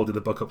like holding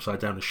the book upside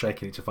down and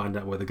shaking it to find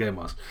out where the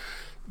game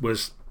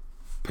was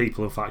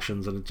people and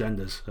factions and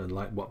agendas and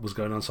like what was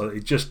going on. So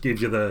it just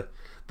gives you the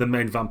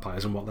main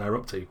vampires and what they're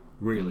up to,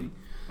 really.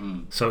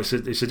 So it's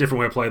a different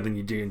way of playing than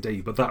your D&D,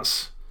 but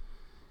that's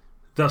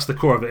the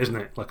core of it, isn't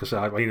it? Like I said,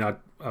 I mean,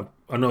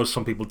 I know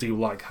some people do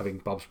like having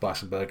Bob's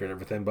Burger and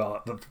everything,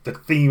 but the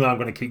theme I'm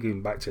going to keep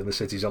going back to in the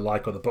cities I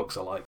like, or the books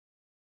I like,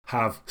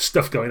 have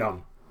stuff going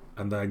on,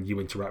 and then you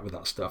interact with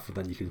that stuff, and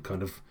then you can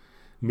kind of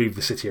move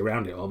the city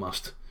around it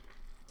almost.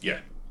 Yeah.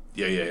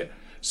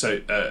 So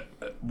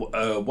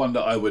one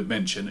that I would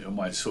mention on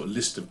my sort of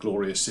list of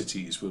glorious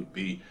cities would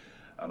be,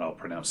 and I'll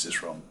pronounce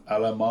this wrong,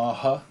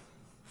 Alamaha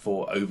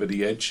for Over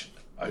the Edge.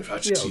 I've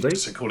actually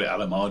used to call it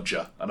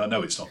Alamarja, and I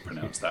know it's not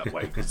pronounced that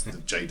way because the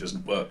J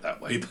doesn't work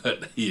that way,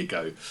 but here you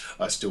go.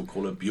 I still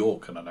call her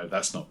Bjork, and I know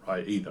that's not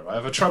right either. I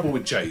have a trouble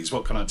with J's,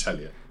 what can I tell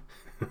you?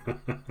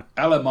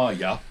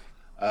 Alamarja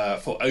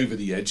for Over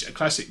the Edge, a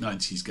classic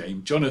 90s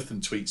game.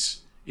 Jonathan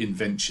Tweet's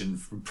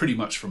invention pretty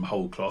much from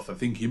whole cloth. I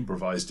think he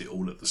improvised it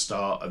all at the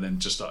start and then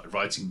just started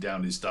writing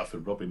down his stuff,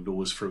 and Robin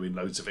Laws threw in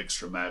loads of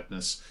extra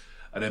madness.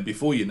 And then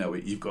before you know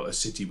it, you've got a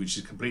city which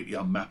is completely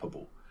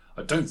unmappable.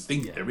 I don't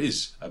think there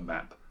is a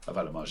map of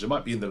Alamarja. There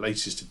might be in the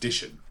latest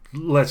edition.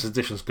 Latest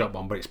edition's got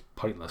one, but it's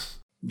pointless.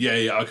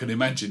 Yeah, I can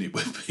imagine it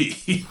would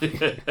be.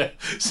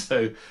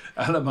 So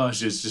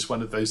Alamarja is just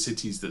one of those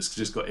cities that's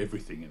just got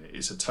everything in it.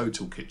 It's a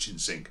total kitchen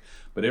sink,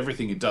 but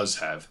everything it does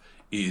have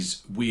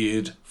is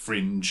weird,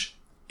 fringe,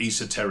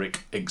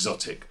 esoteric,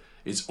 exotic.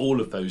 It's all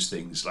of those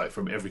things, like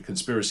from every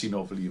conspiracy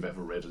novel you've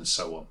ever read and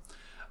so on.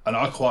 And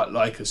I quite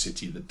like a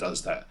city that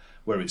does that,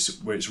 where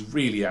it's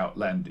really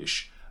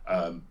outlandish.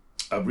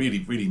 A really,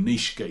 really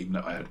niche game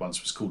that I had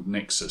once was called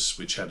Nexus,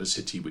 which had a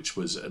city which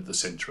was at the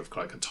centre of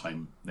like a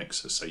time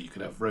nexus. So you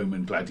could have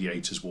Roman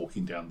gladiators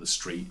walking down the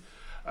street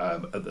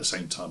at the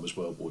same time as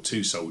World War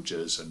II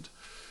soldiers and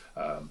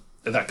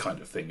that kind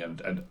of thing,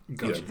 and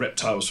gotcha. You know,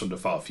 reptiles from the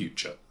far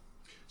future.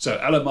 So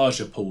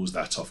Alamarja pulls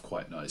that off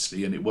quite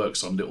nicely, and it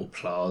works on little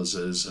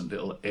plazas and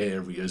little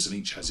areas, and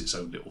each has its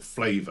own little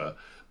flavour.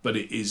 But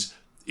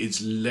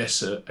it's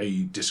less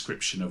a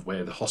description of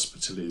where the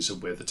hospital is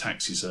and where the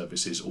taxi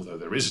service is, although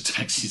there is a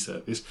taxi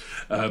service,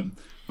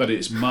 but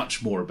it's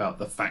much more about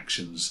the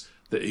factions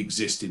that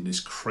exist in this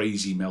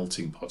crazy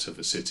melting pot of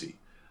a city.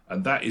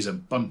 And that is a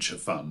bunch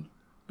of fun,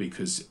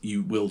 because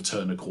you will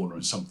turn a corner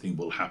and something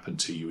will happen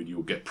to you and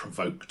you'll get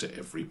provoked at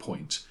every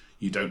point.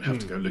 You don't have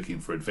to go looking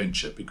for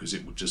adventure because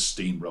it will just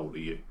steamroller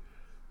you.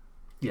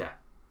 Yeah.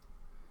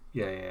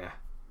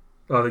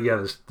 Oh,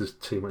 yeah, there's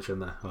too much in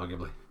there,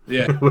 arguably.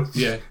 Yeah, which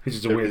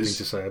is a weird thing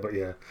to say, but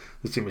yeah,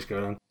 there's too much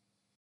going on.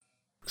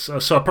 So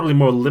probably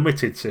more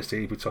limited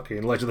city, we're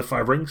talking Legend of the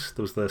Five Rings.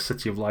 There was the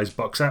City of Lies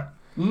box set,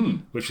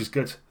 which is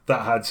good.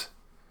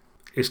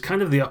 It's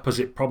kind of the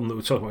opposite problem that we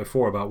were talking about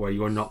before, about where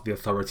you are not the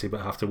authority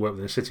but have to work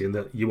within a city, and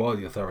that you are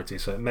the authority.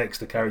 So it makes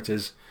the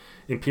characters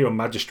imperial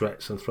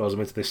magistrates and throws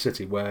them into this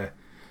city where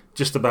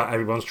just about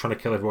everyone's trying to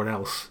kill everyone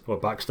else or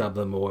backstab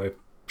them or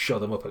show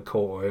them up at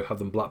court or have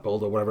them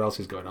blackballed or whatever else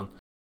is going on.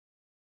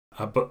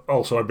 But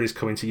also everybody's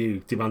coming to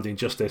you demanding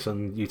justice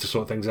and you to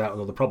sort things out and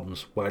all the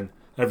problems when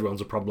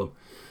everyone's a problem.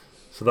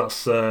 So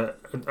that's, I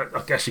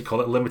guess you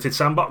call it a limited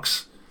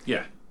sandbox.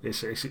 Yeah.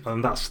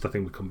 And that's the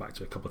thing we come back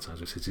to a couple of times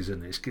with cities,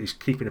 isn't it? It's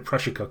keeping a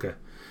pressure cooker.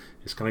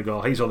 It's going to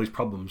go, here's all these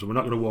problems, and we're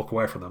not going to walk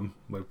away from them.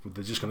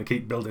 They're just going to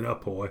keep building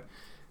up, or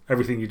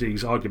everything you do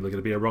is arguably going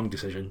to be a wrong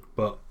decision.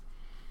 But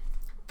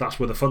that's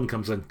where the fun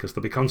comes in, because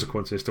there'll be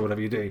consequences to whatever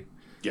you do.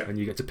 Yeah. And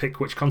you get to pick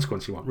which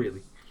consequence you want,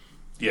 really.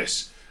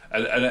 Yes.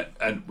 And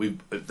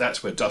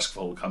that's where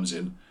Duskfall comes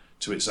in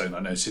to its own. I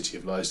know City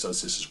of Lies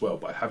does this as well,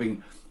 by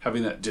having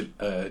that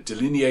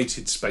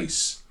delineated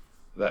space,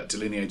 that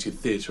delineated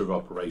theatre of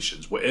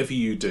operations. Whatever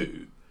you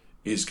do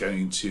is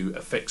going to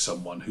affect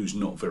someone who's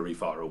not very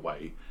far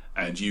away,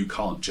 and you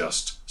can't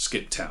just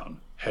skip town,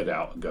 head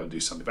out and go and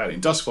do something about it.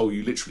 In Duskfall,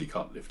 you literally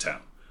can't leave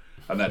town,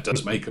 and that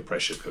does make a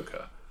pressure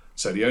cooker.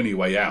 So the only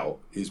way out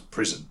is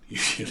prison,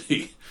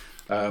 usually.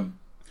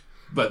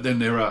 But then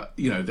there are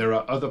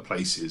other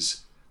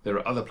places. There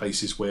are other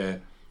places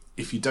where,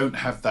 if you don't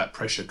have that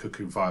pressure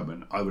cooker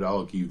environment, I would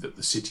argue that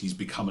the cities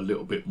become a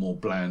little bit more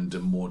bland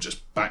and more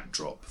just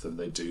backdrop than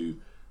they do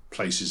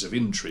places of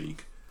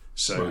intrigue.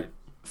 So, right.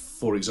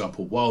 For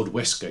example, Wild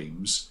West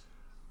games,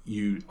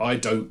 I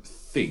don't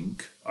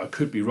think, I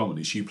could be wrong on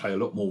this, you play a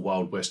lot more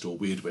Wild West or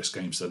Weird West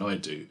games than I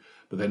do,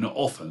 but they're not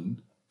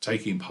often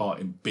taking part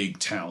in big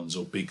towns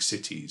or big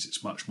cities.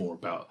 It's much more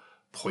about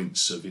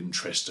points of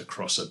interest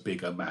across a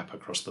bigger map,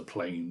 across the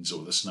plains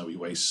or the snowy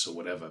wastes or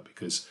whatever,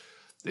 because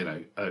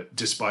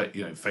despite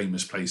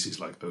famous places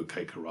like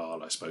OK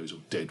Corral, I suppose, or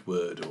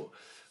Deadwood or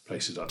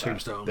places like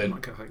Tombstone, that,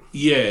 that kind of thing.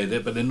 Yeah,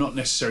 but they're not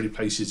necessarily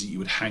places that you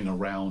would hang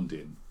around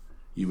in.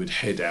 You would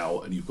head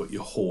out and you've got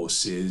your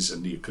horses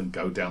and you can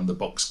go down the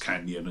Box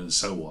Canyon and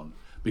so on,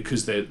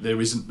 because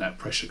there isn't that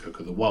pressure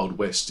cooker. The Wild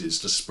West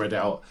is just spread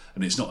out,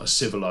 and it's not a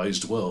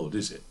civilized world,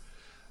 is it?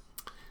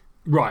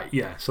 Right,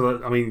 yeah.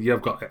 So, I mean,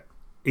 you've got the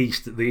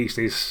East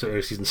is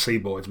and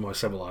seaboard's more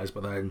civilized,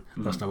 but then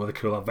that's not where the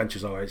cool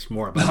adventures are. It's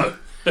more about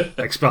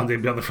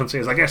expanding beyond the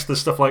frontiers. I guess there's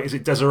stuff like, is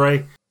it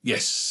Desiree?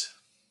 Yes.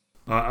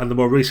 And the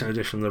more recent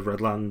edition of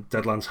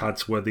Deadlands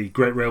had were the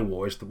Great Rail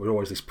Wars, that were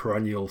always this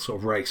perennial sort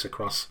of race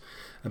across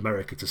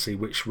America to see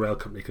which rail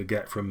company could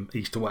get from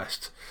east to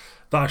west.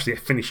 That actually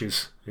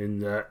finishes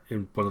in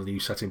one of the new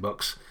setting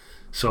books.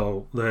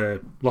 So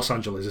the Los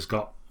Angeles has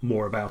got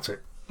more about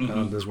it,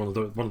 and there's one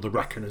of the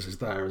Reckoners is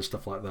there and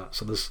stuff like that.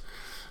 So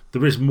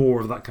there is more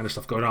of that kind of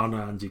stuff going on,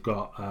 and you've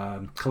got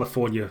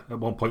California at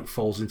one point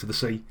falls into the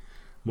sea,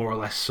 more or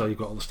less. So you've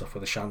got all the stuff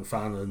with the Shan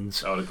Fan and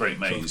the Great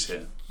Maze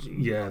here.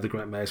 Yeah, the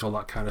Great Maze, all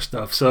that kind of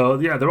stuff. So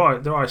yeah, there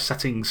are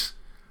settings,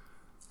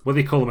 whether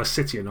you call them a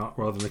city or not,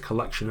 rather than a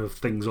collection of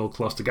things all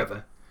close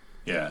together.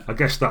 Yeah, I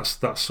guess that's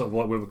sort of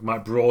what we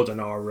might broaden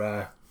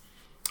our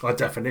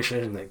definition,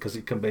 isn't it? Because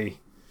it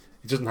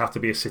doesn't have to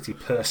be a city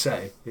per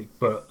se,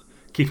 but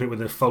keeping it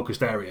within a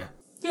focused area.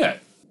 Yeah.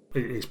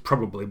 It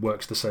probably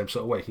works the same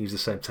sort of way. You can use the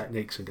same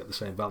techniques and get the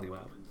same value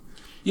out of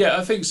it. Yeah,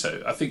 I think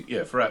so. I think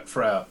for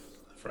our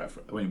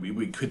I mean,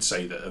 we could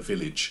say that a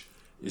village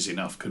is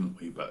enough, couldn't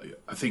we? But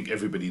I think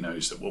everybody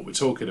knows that what we're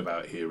talking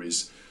about here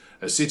is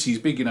a city's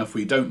big enough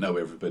where you don't know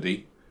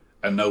everybody,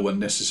 and no one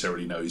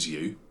necessarily knows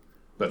you,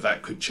 but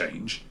that could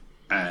change.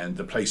 And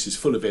the place is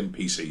full of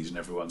NPCs, and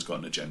everyone's got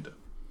an agenda.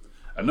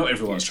 And not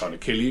everyone's trying to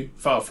kill you.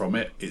 Far from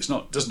it.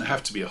 Doesn't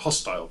have to be a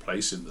hostile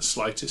place in the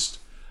slightest.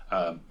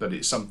 But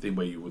it's something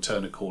where you will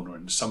turn a corner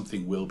and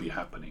something will be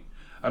happening.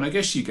 And I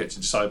guess you get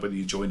to decide whether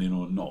you join in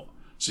or not.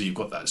 So you've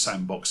got that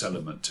sandbox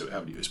element to it,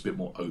 haven't you? It's a bit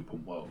more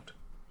open world.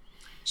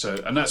 So,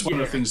 and that's one of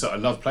the things that I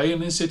love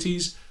playing in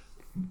cities.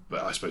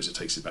 But I suppose it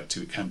takes it back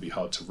to, it can be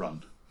hard to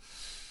run.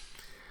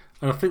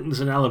 And I think there's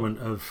an element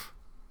of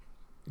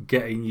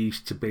getting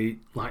used to be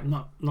like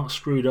not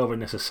screwed over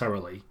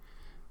necessarily,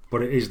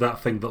 but it is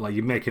that thing that like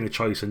you're making a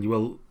choice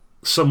and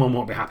someone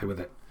won't be happy with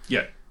it.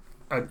 Yeah.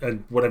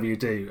 And whatever you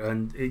do,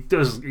 and it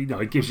does,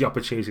 it gives you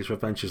opportunities for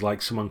adventures.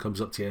 Like someone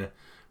comes up to you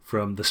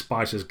from the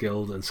Spicers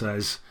Guild and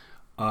says,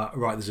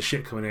 "Right, there's a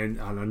ship coming in,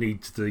 and I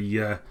need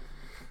the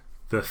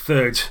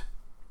third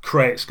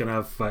crate's gonna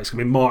have it's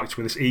gonna be marked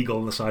with this eagle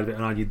on the side of it,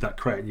 and I need that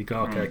crate." And you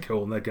go, "Okay,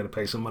 cool," and they're gonna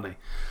pay some money.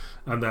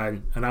 And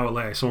then an hour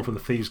later, someone from the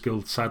Thieves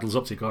Guild sidles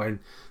up to you, going,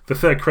 "The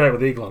third crate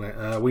with the eagle on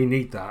it, we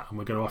need that, and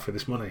we're going to offer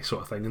this money,"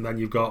 sort of thing. And then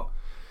you've got,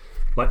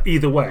 like,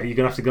 either way, you're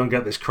going to have to go and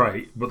get this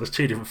crate, but there's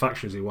two different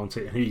factions who want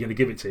it, and who are you going to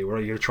give it to? Or are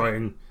you going to try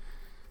and,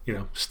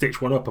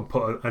 stitch one up and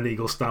put an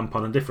eagle stamp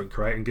on a different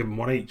crate and give them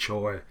one each?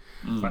 Or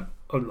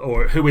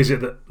who is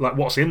it that, like,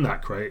 what's in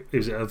that crate?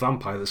 Is it a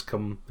vampire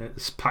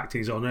that's packed in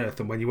his own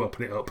earth, and when you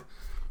open it up,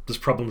 there's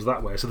problems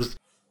that way? So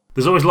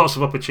there's always lots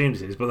of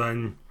opportunities, but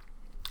then,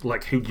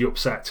 like, who do you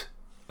upset?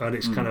 And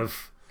it's kind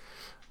of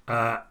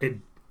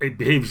it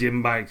behaves in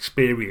my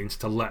experience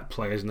to let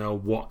players know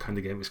what kind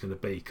of game it's going to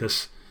be,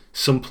 because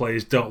some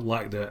players don't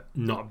like that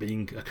not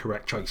being a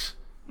correct choice.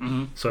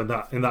 So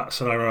in that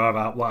scenario I've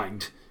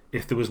outlined,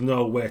 if there was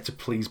no way to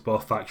please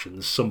both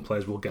factions, some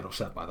players will get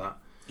upset by that,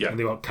 and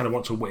they kind of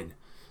want to win.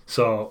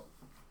 So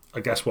I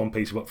guess one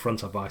piece of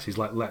upfront advice is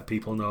like let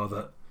people know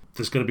that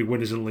there's going to be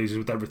winners and losers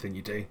with everything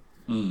you do,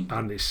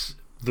 and there's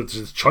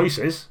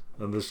choices,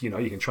 and there's you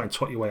can try and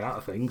tot your way out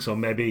of things, or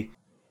maybe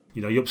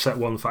you upset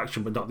one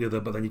faction but not the other,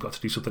 but then you've got to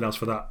do something else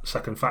for that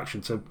second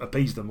faction to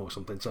appease them or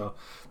something. So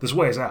there's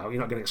ways out. You're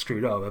not going to get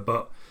screwed over,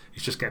 but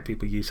it's just getting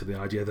people used to the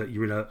idea that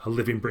you're in a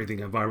living, breathing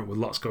environment with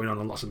lots going on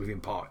and lots of moving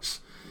parts.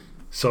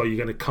 So you're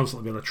going to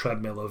constantly be on a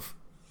treadmill of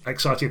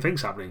exciting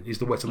things happening is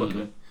the way to look at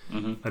it.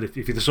 And if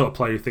you're the sort of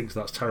player who thinks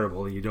that's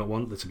terrible and you don't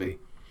want there to be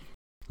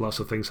lots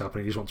of things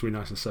happening, you just want to be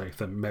nice and safe,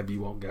 then maybe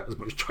you won't get as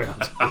much joy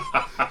out of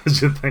it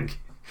as you think.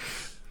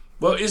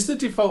 Well, is the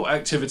default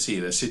activity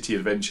in a city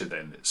adventure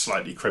then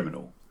slightly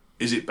criminal?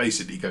 Is it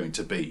basically going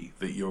to be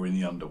that you're in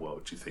the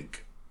underworld, do you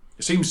think?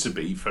 It seems to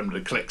be from the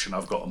collection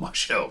I've got on my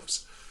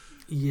shelves.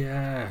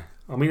 Yeah.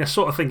 I mean, I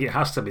sort of think it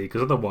has to be,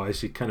 because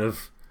otherwise you kind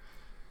of...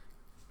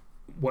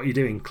 What are you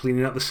doing?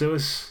 Cleaning out the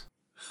sewers?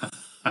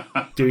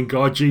 Doing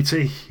guard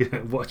duty?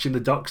 Watching the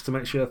docks to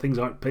make sure things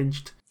aren't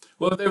pinched?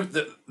 Well,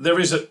 there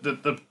is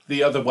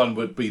the other one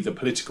would be the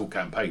political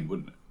campaign,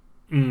 wouldn't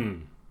it?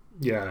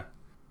 Yeah,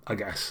 I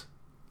guess.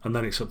 And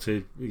then it's up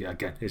to,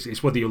 again,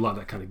 it's whether you like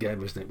that kind of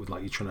game, isn't it? With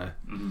like you trying to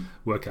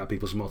work out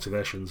people's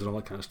motivations and all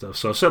that kind of stuff.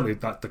 So certainly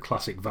the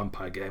classic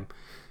vampire game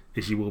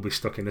is you will be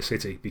stuck in the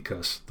city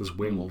because there's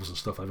werewolves and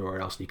stuff everywhere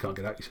else and you can't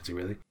get out of your city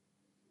really.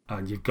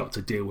 And you've got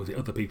to deal with the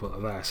other people that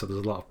are there, so there's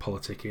a lot of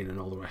politicking and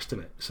all the rest of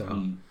it.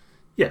 So,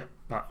 yeah,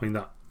 that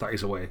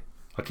is a way.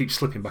 I keep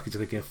slipping back into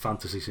thinking of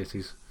fantasy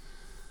cities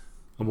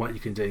and what you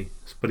can do.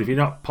 But if you're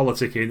not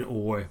politicking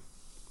or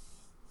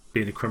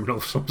being a criminal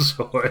of some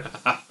sort,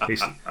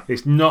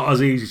 it's not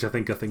as easy to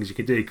think of things you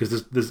can do,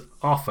 because there's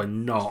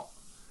often not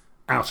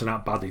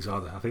out-and-out baddies,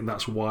 are there? I think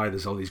that's why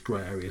there's all these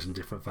grey areas and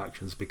different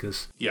factions,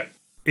 because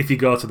if you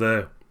go to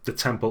the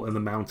temple in the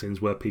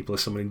mountains where people are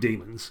summoning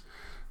demons,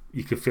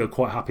 you could feel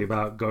quite happy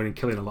about going and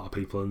killing a lot of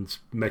people and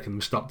making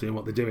them stop doing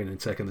what they're doing and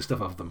taking the stuff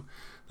off them.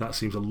 That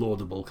seems a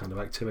laudable kind of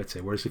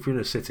activity. Whereas if you're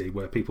in a city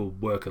where people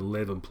work and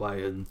live and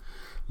play and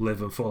live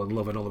and fall in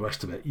love and all the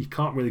rest of it, you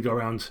can't really go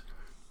around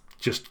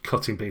just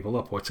cutting people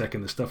up or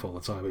taking the stuff all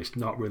the time. It's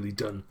not really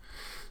done.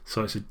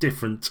 So it's a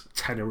different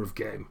tenor of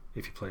game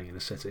if you're playing in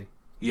a city.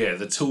 Yeah,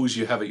 the tools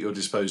you have at your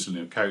disposal in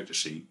your character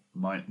sheet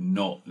might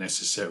not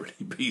necessarily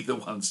be the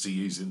ones to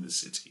use in the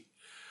city.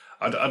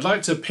 I'd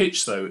like to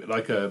pitch, though,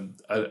 like an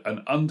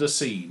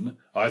underseen,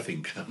 I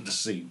think, an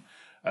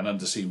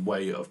underseen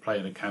way of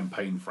playing a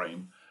campaign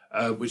frame,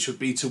 which would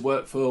be to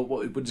work for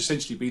what would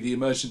essentially be the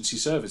emergency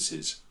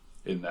services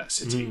in that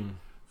city.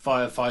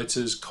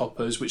 Firefighters,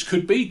 coppers, which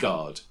could be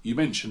guard. You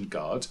mentioned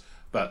guard,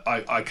 but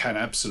I can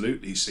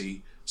absolutely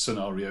see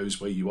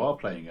scenarios where you are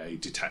playing a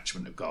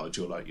detachment of guard.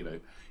 You're like,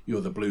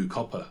 you're the blue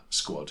copper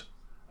squad,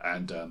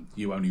 and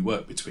you only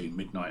work between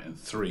midnight and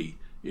 3.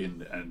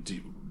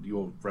 And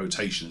your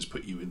rotation has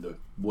put you in the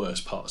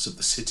worst parts of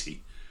the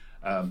city,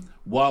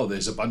 while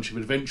there's a bunch of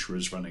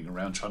adventurers running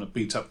around trying to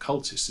beat up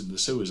cultists in the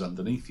sewers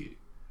underneath you.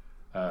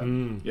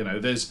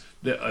 There's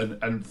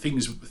and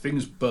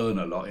things burn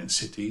a lot in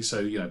cities.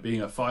 So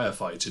being a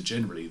firefighter,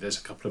 generally, there's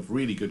a couple of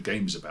really good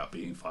games about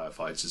being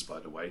firefighters, by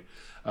the way.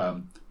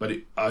 But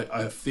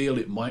I feel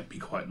it might be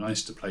quite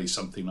nice to play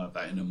something like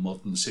that in a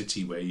modern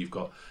city where you've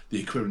got the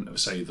equivalent of,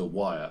 say, The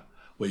Wire,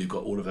 where you've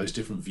got all of those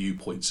different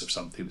viewpoints of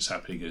something that's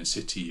happening in a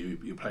city.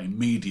 You're playing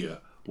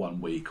media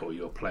one week, or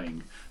you're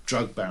playing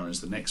drug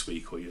barons the next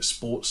week, or you're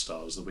sports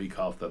stars the week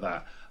after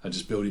that, and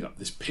just building up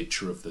this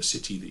picture of the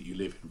city that you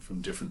live in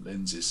from different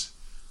lenses.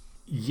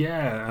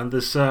 Yeah, and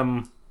there's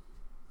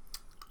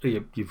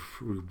you've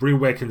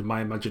reawakened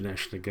my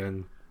imagination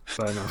again.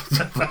 Fair enough.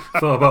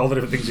 Thought about all the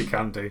different things you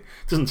can do. It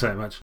doesn't take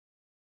much.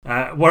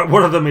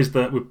 One of them is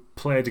that we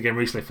played again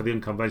recently for the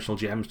Unconventional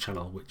GMs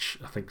channel, which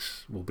I think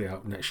will be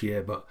out next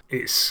year, but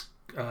it's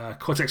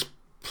Cortex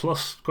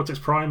Plus, Cortex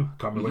Prime,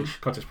 I can't remember which,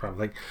 Cortex Prime I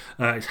think.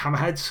 It's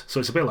Hammerheads, so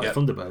it's a bit like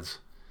Thunderbirds.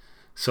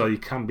 So you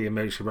can be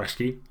emergency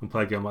rescue and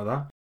play a game like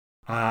that.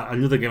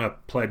 Another game I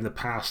played in the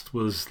past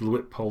was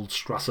Lewitpold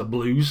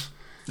Blues,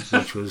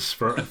 which was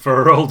for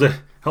our older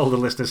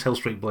listeners, Hill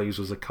Street Blues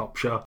was a cop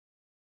show.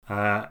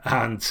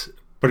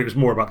 But it was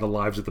more about the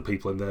lives of the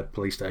people in the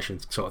police station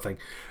sort of thing.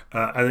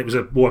 And it was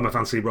a Warhammer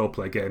Fantasy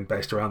roleplay game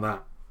based around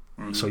that.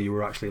 So you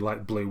were actually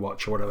like Blue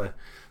Watch or whatever,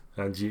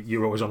 and you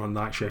were always on a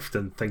night shift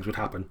and things would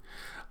happen.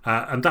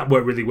 And that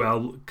worked really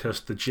well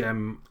because the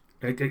gem,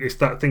 it's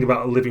that thing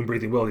about a living,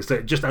 breathing world, is that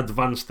it just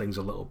advanced things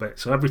a little bit.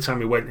 So every time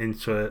we went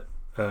into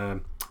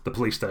the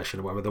police station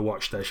or whatever, the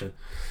watch station,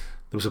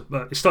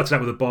 it started out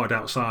with a board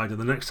outside, and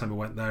the next time we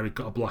went there, he'd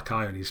got a black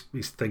eye and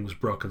his thing was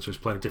broken, so he was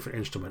playing a different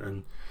instrument.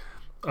 And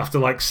after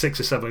like 6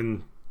 or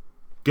 7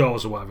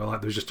 goals or whatever,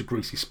 like there was just a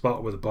greasy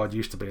spot where the board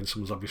used to be, and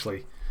someone's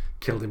obviously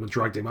killed him and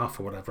dragged him off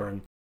or whatever.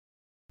 And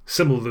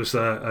similarly, there's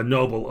a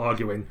noble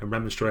arguing and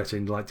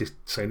remonstrating, like just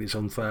saying it's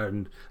unfair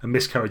and a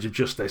miscarriage of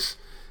justice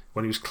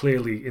when he was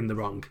clearly in the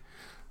wrong.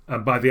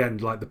 And by the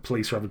end, like the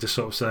police are having to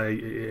sort of say,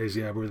 it is,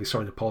 we're really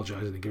sorry and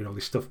apologise, and giving all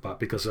this stuff back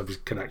because of his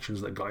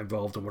connections that got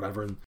involved and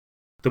whatever. And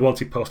the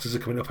wanted posters are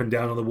coming up and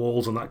down on the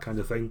walls and that kind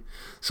of thing.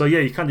 So yeah,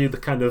 you can do the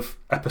kind of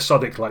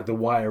episodic, like The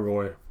Wire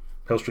or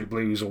Hill Street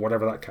Blues or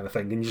whatever, that kind of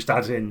thing, and you just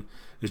add in,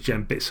 as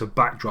Jen, bits of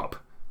backdrop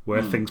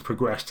where things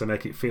progress to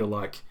make it feel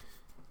like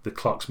the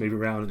clock's moving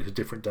around and it's a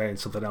different day and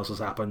something else has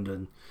happened,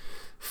 and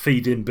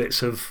feed in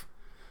bits of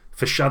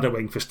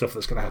foreshadowing for stuff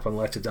that's going to happen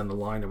later down the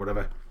line or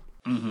whatever.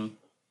 Mm-hmm.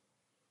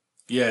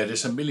 Yeah,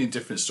 there's a million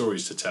different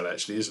stories to tell,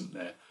 actually, isn't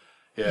there?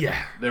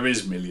 Yeah. There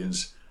is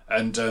millions.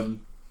 And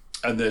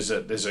there's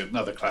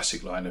another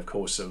classic line, of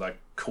course, like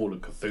Call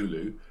of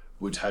Cthulhu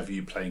would have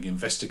you playing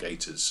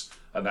investigators,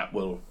 and that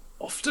will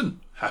often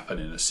happen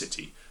in a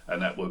city,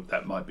 and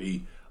that might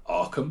be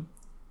Arkham.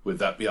 Would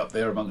that be up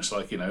there amongst,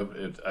 like,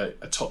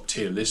 a top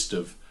tier list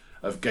of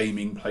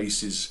gaming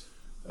places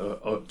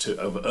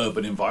of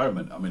urban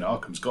environment? I mean,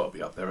 Arkham's got to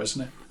be up there,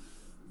 hasn't it?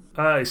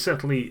 It's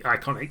certainly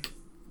iconic.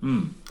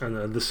 And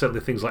there's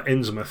certainly things like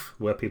Innsmouth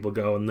where people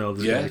go and know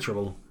there's going to be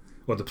trouble.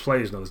 Well, the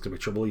players know there's going to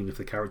be trouble, even if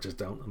the characters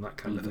don't, and that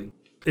kind of thing.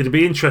 It'd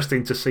be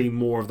interesting to see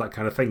more of that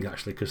kind of thing,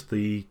 actually, because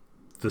the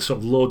sort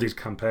of loaded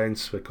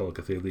campaigns for Call of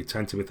Cthulhu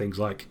tend to be things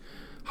like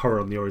Horror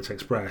on the Orient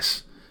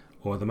Express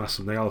or The Mass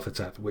of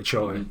Nyarlathotep, which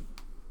are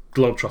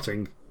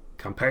globetrotting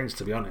campaigns,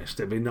 to be honest.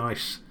 It'd be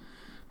nice,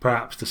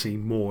 perhaps, to see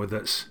more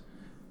that's,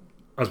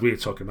 as we were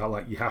talking about,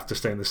 like, you have to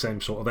stay in the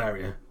same sort of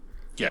area.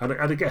 Yeah. And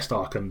I guess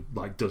Arkham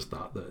does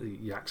that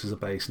he acts as a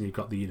base, and you've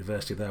got the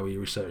university there where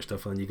you research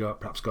stuff, and then you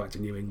perhaps go out to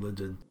New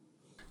England and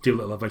do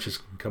little adventures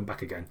and come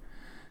back again.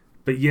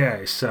 But yeah,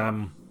 it's...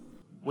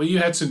 Well, you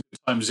had some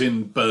times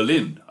in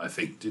Berlin, I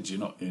think, did you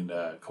not, in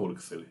Call of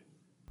Cthulhu?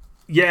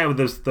 Yeah, well,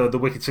 there's the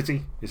Wicked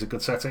City is a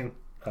good setting,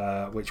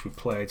 which we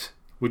played.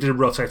 We did a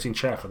rotating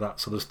chair for that,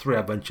 so there's 3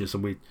 adventures,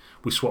 and we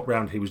swapped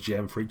round who was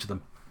GM for each of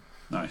them.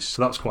 Nice.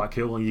 So that's quite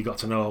cool, and you got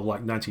to know,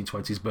 like,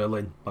 1920s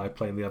Berlin by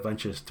playing the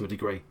adventures to a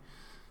degree.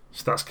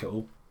 So that's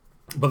cool.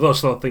 But those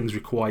sort of things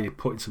require you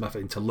putting some effort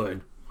in to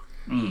learn.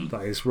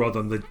 That is,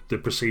 rather than the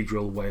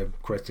procedural way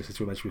of creating a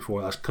city we mentioned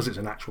before, that's because it's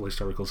an actual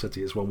historical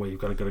city. It's one where you've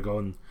got to go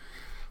and...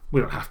 We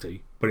don't have to,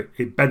 but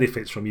it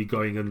benefits from you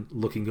going and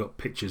looking up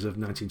pictures of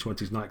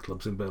 1920s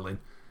nightclubs in Berlin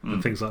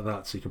and things like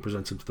that, so you can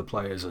present them to the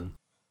players and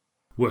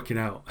working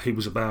out who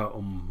was about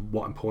and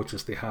what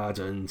importance they had,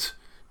 and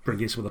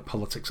bringing some of the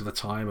politics of the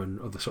time and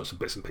other sorts of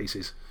bits and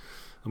pieces.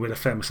 And we had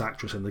a famous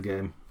actress in the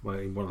game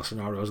in one of the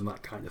scenarios and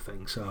that kind of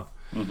thing. So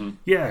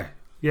yeah,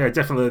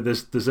 definitely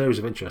there's areas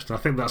of interest, and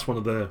I think that's one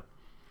of the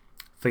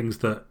things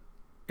that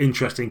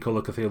interesting Call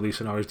of Cthulhu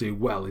scenarios do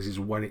well is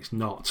when it's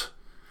not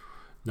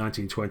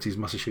 1920s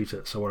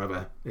Massachusetts or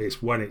whatever.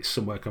 It's when it's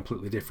somewhere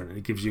completely different, and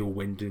it gives you a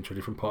wind into a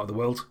different part of the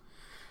world,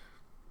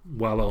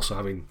 while also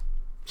having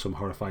some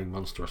horrifying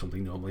monster or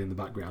something normally in the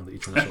background that you're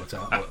trying to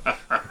sort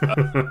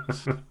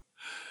out.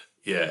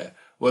 Yeah.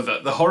 Well,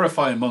 the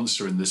horrifying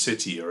monster in the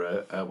city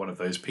are one of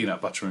those peanut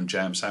butter and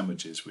jam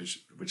sandwiches,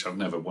 which I've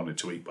never wanted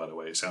to eat, by the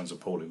way. It sounds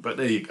appalling. But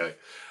there you go.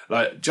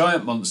 Like,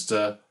 giant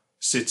monster,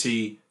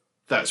 city,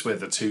 that's where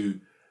the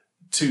two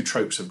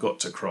tropes have got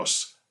to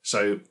cross.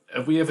 So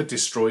have we ever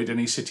destroyed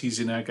any cities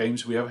in our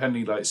games? Have we ever had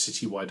any, like,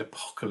 citywide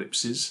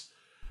apocalypses?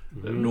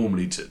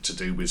 Normally to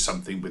do with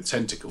something with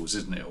tentacles,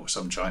 isn't it? Or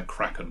some giant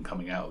kraken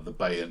coming out of the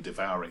bay and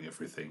devouring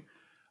everything.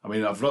 I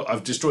mean,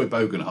 I've destroyed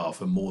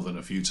Bogenhafen more than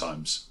a few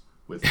times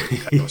with the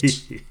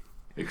chaos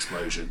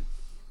explosion.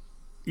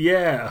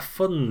 Yeah, a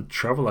fun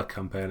traveller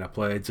campaign I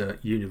played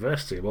at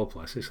university of all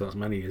places, so that's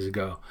many years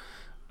ago,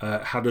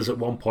 had us at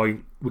one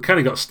point, we kind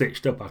of got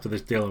stitched up after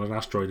this deal on an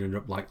asteroid and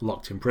ended up, like,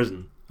 locked in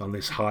prison on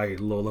this high,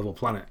 low-level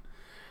planet.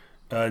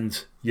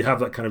 And you have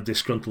that kind of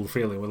disgruntled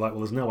feeling. We're like, well,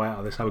 there's no way out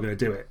of this, how are we going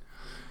to do it?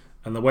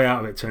 And the way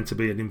out of it turned to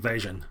be an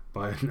invasion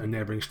by a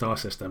neighbouring star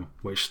system,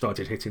 which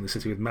started hitting the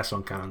city with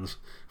meson cannons,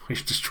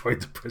 which destroyed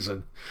the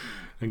prison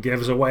and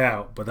gave us a way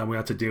out. But then we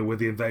had to deal with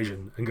the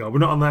invasion and go, we're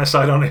not on their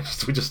side,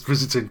 honest. We're just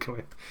visiting,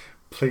 coming.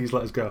 Please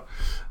let us go.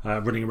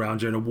 Running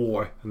around during a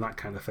war and that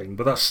kind of thing.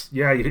 But that's,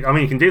 yeah, you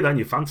can do that in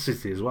your fantasy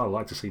city as well. I'd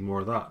like to see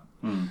more of that.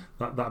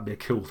 That'd be a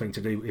cool thing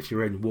to do if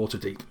you're in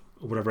Waterdeep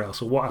or whatever else.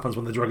 So what happens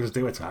when the dragons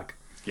do attack?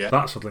 Yeah.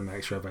 That suddenly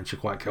makes your adventure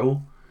quite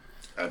cool.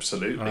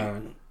 Absolutely.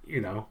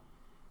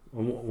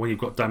 When you've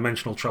got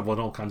dimensional travel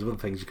and all kinds of other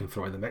things you can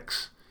throw in the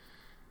mix.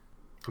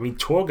 I mean,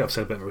 Torg I've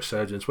seen a bit of a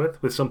resurgence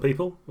with some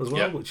people as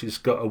well, which has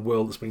got a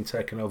world that's been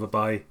taken over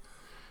by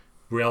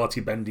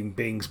reality-bending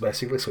beings,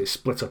 basically, so it's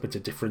split up into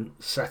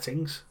different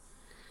settings.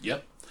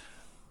 Yep,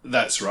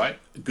 that's right.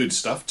 Good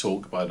stuff,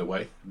 Torg, by the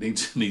way.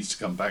 Needs to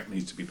come back,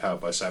 needs to be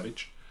powered by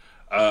Savage.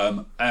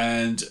 And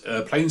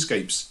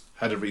Planescapes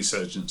had a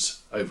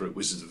resurgence over at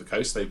Wizards of the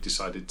Coast. They've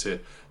decided to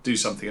do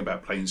something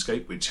about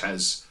Planescape, which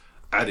has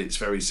at its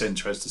very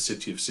centre as the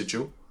city of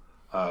Sigil,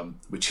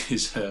 which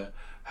is,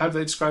 how do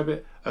they describe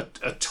it? A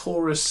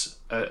torus,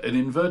 an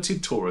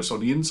inverted torus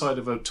on the inside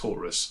of a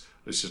torus,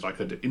 which is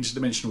like an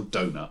interdimensional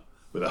donut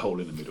with a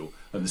hole in the middle,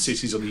 and the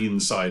city's on the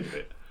inside of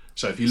it.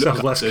 So if you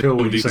look at the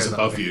buildings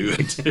above you,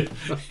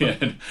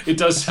 it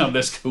does sound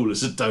less cool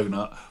as a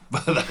donut,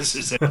 but that's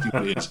essentially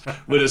what it is,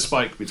 with a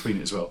spike between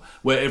it as well,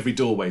 where every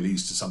doorway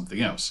leads to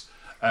something else.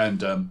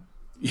 And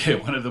Yeah,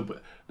 one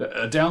of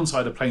a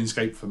downside of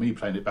Planescape for me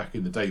playing it back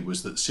in the day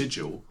was that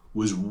Sigil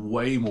was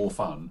way more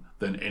fun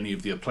than any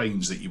of the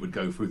planes that you would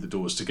go through the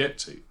doors to get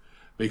to,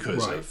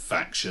 because of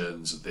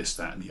factions and this,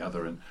 that, and the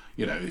other. And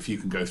if you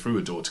can go through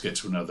a door to get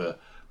to another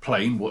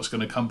plane, what's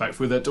going to come back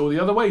through that door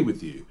the other way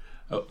with you?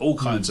 All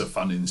kinds of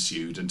fun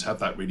ensued, and to have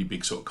that really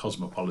big sort of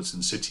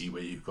cosmopolitan city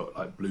where you've got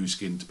like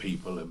blue-skinned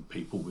people and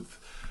people with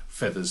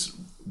feathers,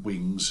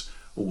 wings,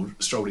 all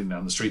strolling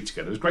down the street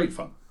together, it was great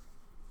fun.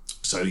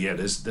 So yeah,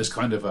 there's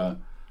kind of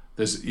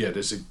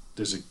there's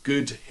a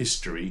good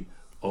history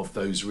of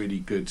those really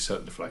good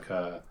sort of like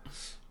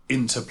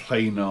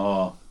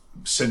interplanar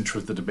centre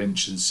of the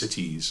dimension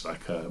cities.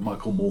 Like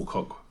Michael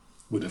Moorcock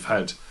would have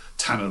had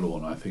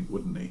Tanalorn, I think,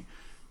 wouldn't he?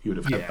 He would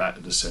have had that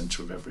at the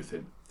centre of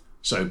everything.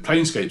 So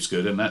Planescape's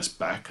good, and that's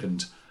back,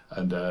 and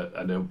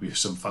there'll be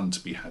some fun to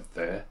be had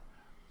there.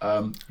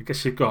 I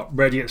guess you've got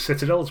Radiant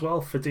Citadel as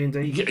well for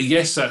D&D.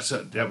 Yes,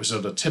 that was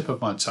on the tip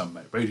of my tongue,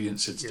 mate. Radiant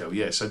Citadel,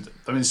 yes. And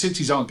I mean,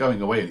 cities aren't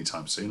going away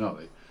anytime soon, are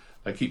they?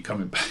 They keep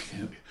coming back,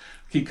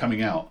 keep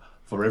coming out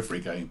for every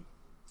game.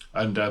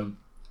 And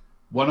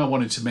one I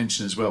wanted to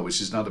mention as well, which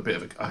is another bit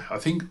of I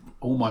think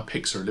all my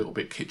picks are a little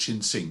bit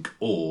kitchen sink,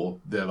 or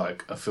they're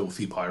like a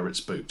filthy pirate's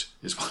boot.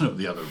 It's one or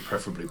the other,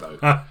 preferably both.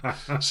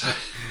 So,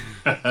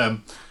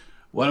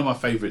 one of my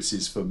favourites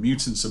is for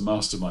Mutants and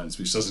Masterminds,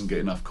 which doesn't get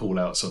enough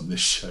call-outs on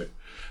this show.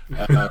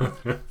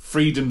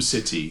 Freedom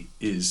City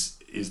is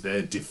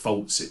their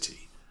default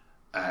city.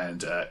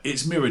 And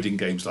it's mirrored in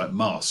games like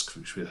Mask,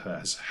 which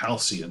has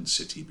Halcyon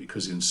City,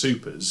 because in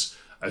Supers,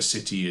 a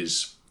city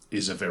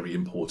is a very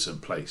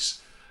important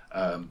place.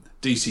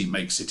 DC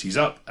makes cities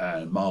up,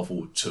 and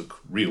Marvel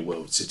took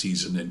real-world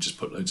cities and then just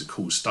put loads of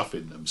cool stuff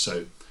in them.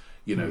 So,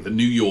 the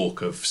New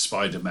York of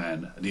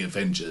Spider-Man and the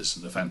Avengers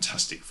and the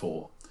Fantastic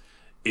Four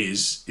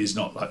is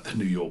not like the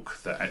New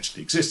York that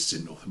actually exists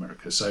in North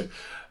America. So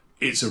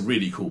it's a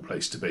really cool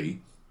place to be.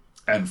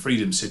 And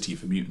Freedom City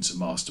for Mutants and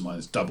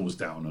Masterminds doubles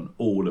down on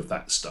all of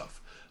that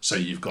stuff. So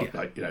you've got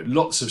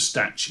lots of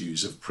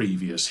statues of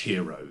previous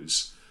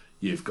heroes.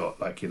 You've got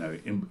there's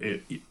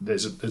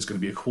going to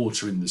be a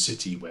quarter in the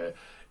city where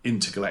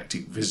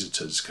intergalactic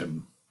visitors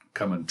can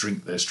come and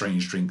drink their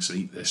strange drinks and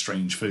eat their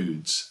strange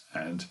foods.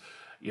 And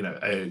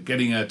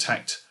getting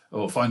attacked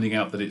or finding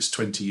out that it's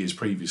 20 years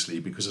previously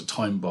because a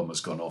time bomb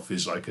has gone off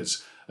is like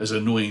as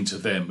annoying to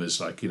them as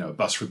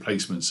bus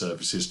replacement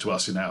services to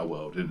us in our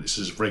world, and it's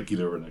as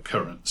regular an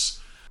occurrence.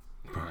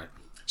 Right.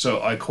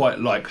 So I quite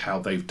like how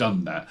they've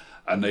done that,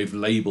 and they've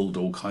labelled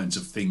all kinds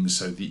of things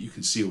so that you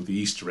can see all the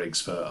Easter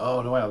eggs for,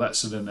 oh wow,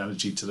 that's an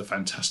analogy to the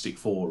Fantastic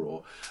Four,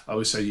 or I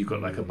would say you've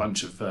got like a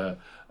bunch of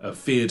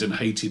feared and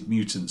hated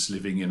mutants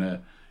living in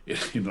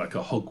like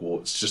a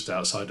Hogwarts just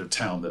outside of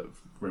town that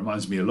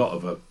reminds me a lot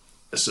of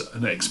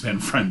an X-Men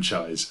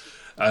franchise,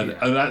 and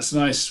that's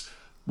nice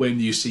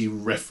when you see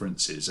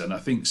references. And I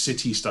think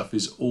city stuff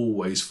is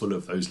always full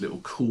of those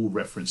little cool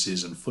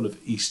references and full of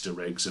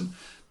Easter eggs and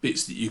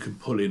bits that you can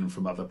pull in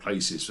from other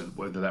places, and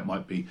whether that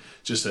might be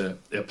just a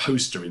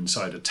poster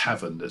inside a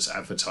tavern that's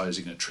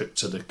advertising a trip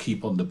to the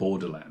Keep on the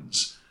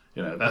Borderlands.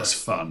 That's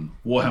fun.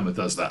 Warhammer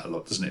does that a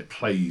lot, doesn't it? It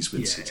plays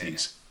with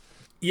cities.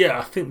 Yeah,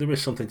 I think there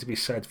is something to be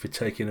said for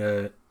taking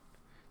a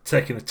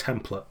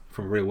template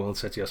from a real world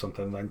city or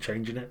something and then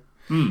changing it.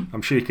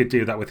 I'm sure you could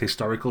do that with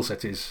historical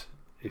cities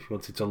if you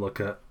wanted to look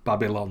at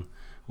Babylon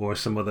or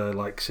some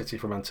other city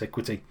from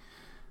antiquity,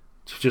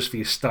 just for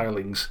your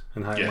stylings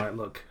and how it might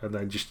look, and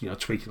then just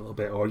tweak it a little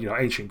bit. Or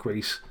ancient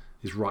Greece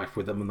is rife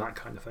with them and that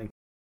kind of thing.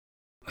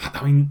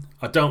 I mean,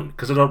 I don't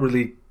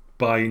really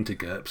buy into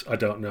GURPS. I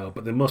don't know,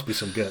 but there must be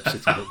some GURPS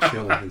city books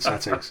surely in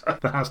settings.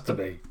 There has to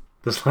be.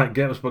 There's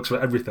GURPS books for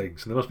everything,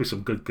 so there must be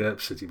some good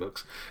GURPS city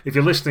books. If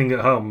you're listening at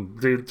home,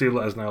 do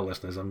let us know,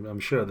 listeners. I'm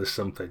sure there's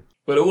something.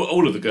 But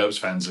all of the GURPS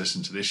fans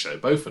listen to this show,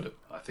 both of them,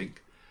 I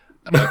think.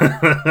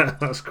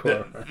 That's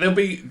cool. There'll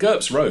be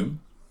GURPS Rome,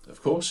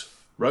 of course.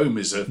 Rome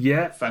is a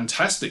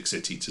fantastic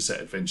city to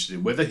set adventures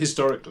in, whether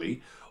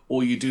historically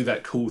or you do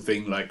that cool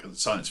thing like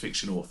science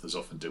fiction authors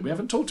often do. We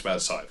haven't talked about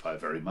sci-fi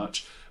very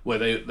much, where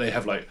they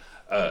have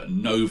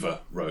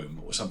Nova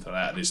Rome or something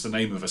like that, and it's the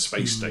name of a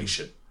space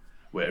station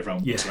where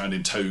everyone walks around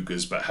in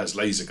togas but has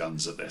laser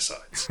guns at their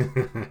sides.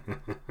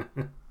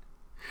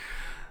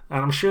 And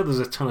I'm sure there's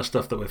a ton of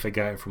stuff that we're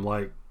forgetting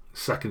from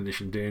second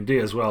edition D&D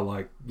as well,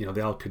 the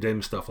Al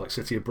Qadim stuff like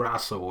City of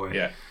Brass or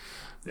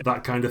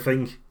that kind of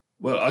thing.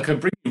 Well, I can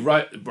bring you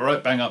right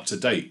bang up to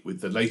date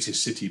with the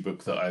latest city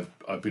book that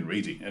I've been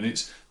reading, and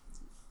it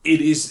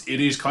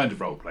is kind of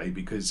roleplay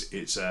because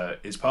it's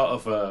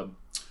part of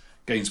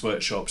Games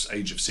Workshop's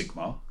Age of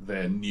Sigmar,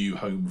 their new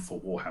home for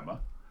Warhammer,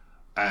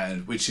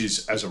 and which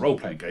is, as a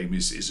role-playing game,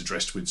 is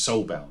addressed with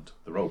Soulbound,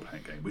 the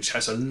role-playing game, which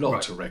has a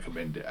lot to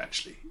recommend it,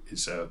 actually.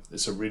 It's a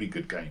really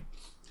good game.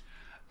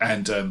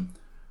 And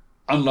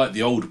unlike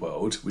the old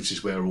world, which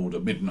is where all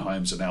the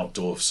Middenheims and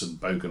Altdorfs and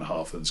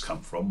Bogenhafens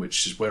come from,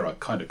 which is where I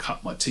kind of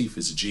cut my teeth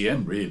as a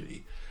GM,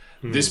 really,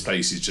 this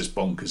place is just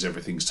bonkers,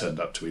 everything's turned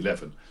up to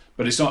 11.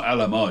 But it's not a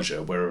la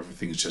Marja, where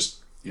everything's just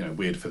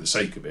weird for the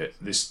sake of it.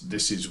 This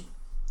is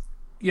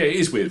Yeah, it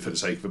is weird for the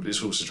sake of it, but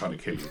it's also trying to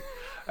kill you.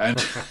 And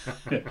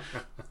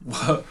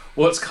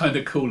what's kind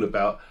of cool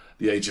about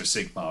the Age of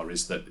Sigmar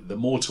is that the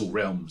mortal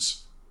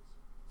realms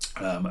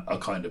are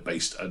kind of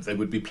based. There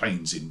would be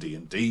planes in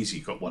D&D. So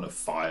you've got one of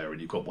fire, and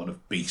you've got one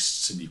of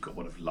beasts, and you've got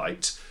one of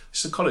light.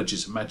 It's the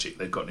colleges of magic.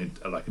 They've got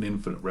like an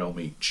infinite realm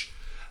each.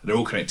 And they're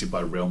all connected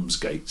by realms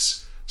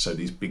gates. So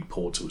these big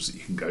portals that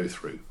you can go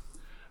through.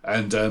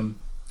 And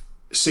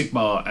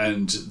Sigmar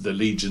and the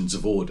Legions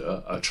of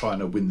Order are trying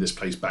to win this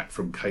place back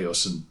from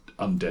chaos and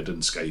undead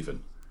and Skaven.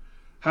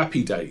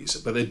 Happy days,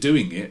 but they're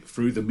doing it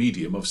through the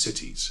medium of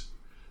cities.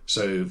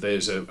 So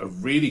there's a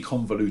really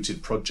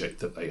convoluted project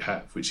that they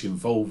have, which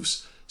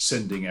involves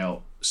sending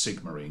out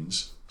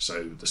Sigmarines,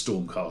 so the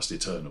Stormcast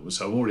Eternals.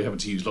 So I'm already having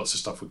to use lots of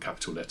stuff with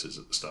capital letters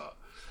at the start.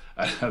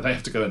 And they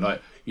have to go and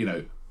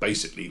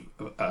basically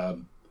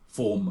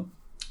form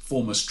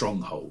a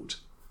stronghold,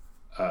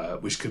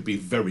 which could be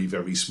very,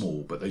 very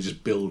small, but they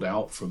just build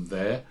out from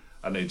there.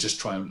 And they just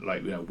try and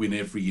win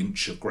every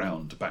inch of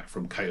ground back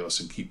from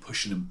chaos and keep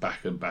pushing them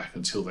back and back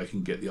until they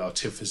can get the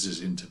artificers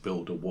in to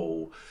build a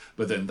wall.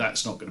 But then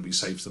that's not going to be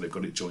safe, so they've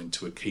got it joined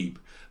to a keep.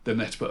 Then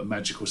they have to put a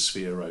magical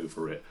sphere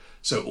over it.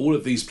 So all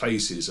of these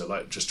places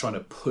are just trying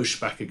to push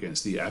back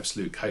against the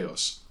absolute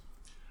chaos.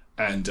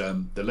 And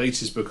the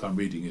latest book I'm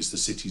reading is the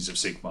Cities of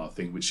Sigmar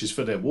thing, which is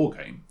for their war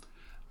game.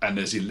 And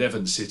there's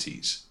 11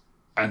 cities.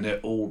 And they're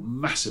all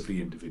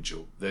massively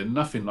individual. They're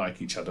nothing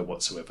like each other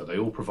whatsoever. They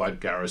all provide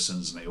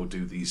garrisons, and they all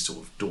do these sort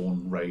of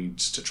dawn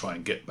raids to try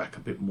and get back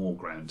a bit more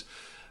ground.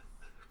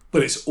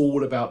 But it's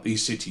all about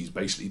these cities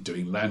basically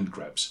doing land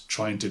grabs,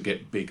 trying to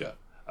get bigger.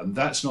 And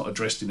that's not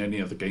addressed in any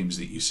of the games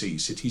that you see.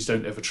 Cities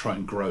don't ever try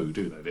and grow,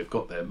 do they? They've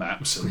got their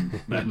maps and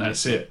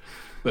that's it.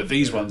 But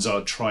these ones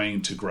are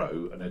trying to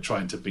grow, and they're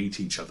trying to beat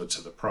each other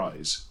to the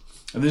prize.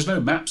 And there's no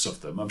maps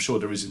of them. I'm sure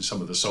there is in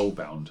some of the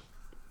Soulbound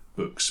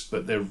books,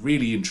 but they're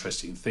really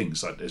interesting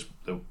things. Like there's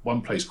the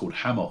one place called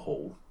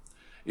Hammerhall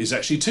is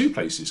actually two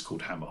places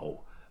called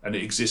Hammerhall, and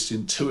it exists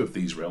in two of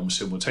these realms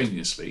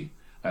simultaneously,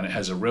 and it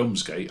has a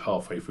realms gate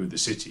halfway through the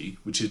city,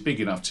 which is big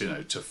enough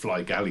to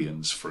fly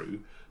galleons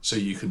through, so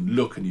you can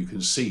look and you can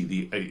see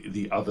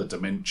the other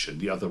dimension,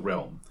 the other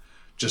realm,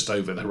 just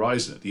over the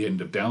horizon at the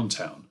end of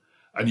downtown,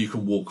 and you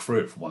can walk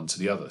through it from one to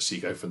the other. So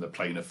you go from the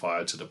plane of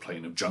fire to the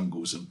plane of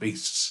jungles and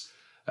beasts,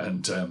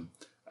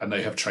 and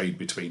they have trade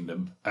between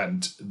them.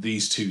 And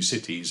these two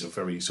cities are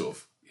very sort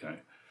of,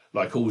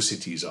 like all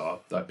cities are,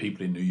 like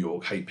people in New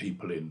York hate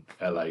people in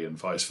LA and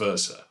vice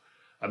versa.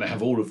 And they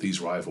have all of these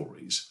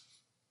rivalries.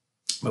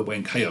 But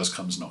when chaos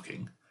comes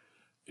knocking,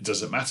 it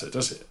doesn't matter,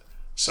 does it?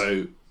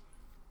 So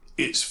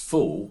it's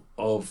full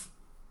of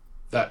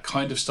that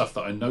kind of stuff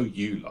that I know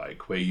you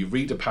like, where you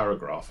read a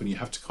paragraph and you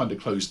have to kind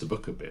of close the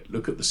book a bit,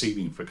 look at the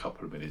ceiling for a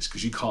couple of minutes,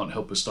 because you can't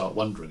help but start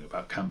wondering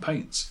about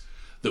campaigns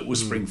that will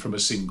spring from a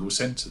single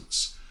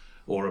sentence.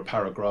 Or a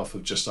paragraph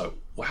of just like,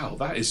 wow,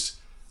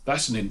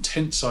 that's an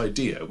intense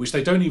idea, which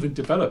they don't even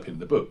develop in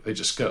the book. They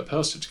just skirt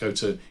past it to go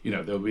to,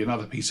 there'll be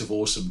another piece of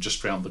awesome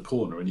just round the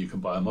corner and you can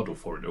buy a model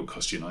for it. It'll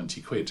cost you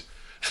 90 quid.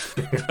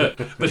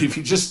 but if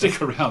you just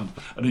stick around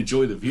and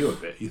enjoy the view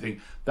of it, you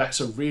think that's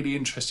a really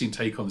interesting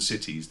take on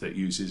cities that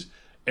uses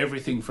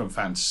everything from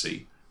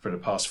fantasy for the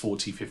past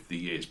 40, 50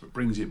 years, but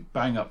brings it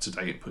bang up to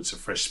date and puts a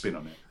fresh spin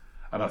on it.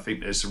 And I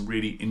think there's some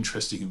really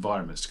interesting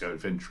environments to go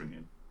adventuring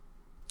in.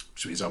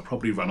 Which means I'll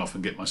probably run off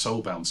and get my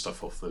Soulbound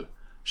stuff off the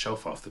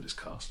shelf after this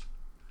cast.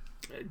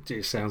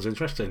 It sounds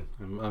interesting.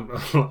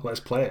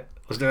 Let's play it.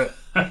 Let's do it.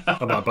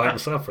 I might buy it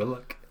myself for a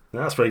look.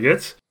 That's very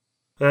good.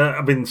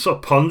 I've been sort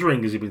of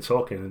pondering as you've been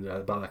talking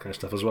about that kind of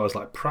stuff as well. As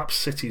like perhaps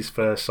cities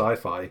for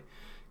sci-fi,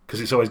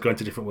 because it's always going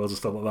to different worlds and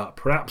stuff like that.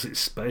 Perhaps it's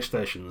space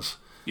stations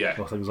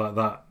or things like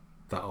that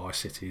are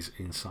cities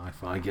in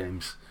sci-fi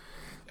games.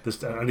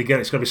 And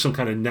again, it's going to be some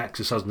kind of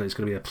nexus, hasn't it? It's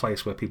going to be a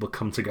place where people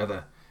come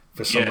together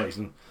for some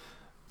reason.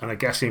 And I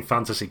guess in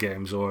fantasy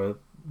games or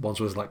ones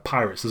where there's like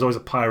pirates, there's always a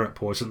pirate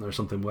port, isn't there, or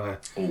something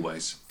where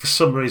always for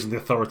some reason the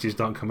authorities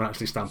don't come and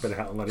actually stamp it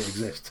out and let it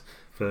exist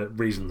for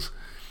reasons.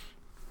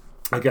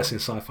 I guess in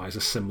sci-fi it's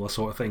a similar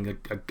sort of thing.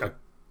 I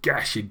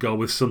guess you'd go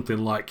with something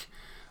like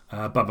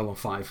Babylon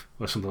 5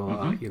 or something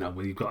like that,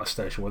 where you've got a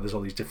station where there's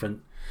all these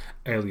different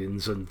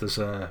aliens and there's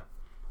a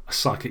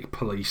psychic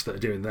police that are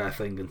doing their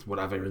thing and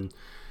whatever, and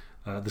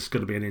there's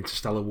going to be an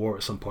interstellar war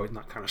at some point and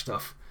that kind of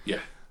stuff. Yeah.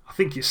 I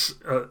think it's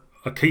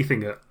a key thing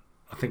that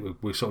I think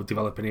we're sort of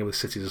developing here with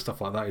cities and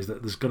stuff like that is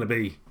that there's going to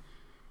be.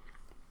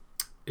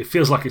 It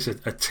feels like it's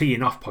a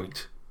teeing off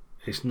point.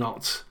 It's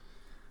not.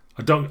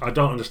 I don't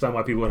understand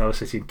why people would have a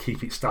city and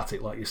keep it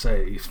static, like you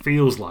say. It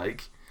feels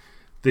like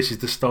this is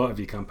the start of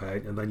your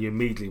campaign, and then you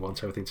immediately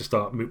want everything to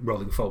start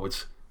rolling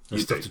forwards and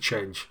stuff to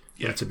change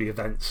and to be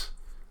events.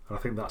 And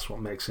I think that's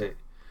what makes it.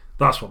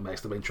 That's what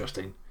makes them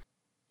interesting.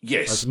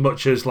 Yes. As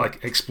much as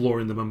like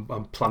exploring them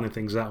and planning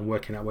things out and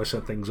working out where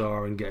certain things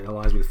are and getting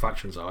allies with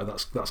factions are,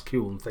 that's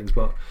cool and things,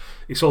 but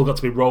it's all got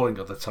to be rolling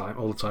all the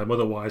time.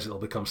 Otherwise, it'll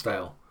become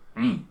stale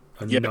and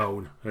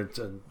known,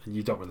 and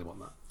you don't really want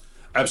that.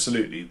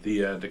 Absolutely.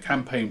 The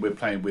campaign we're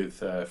playing with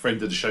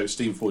friend of the show,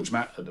 Steamforge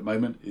Matt, at the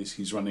moment is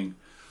he's running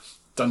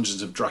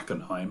Dungeons of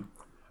Drakkenheim,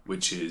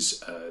 which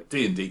is a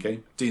D&D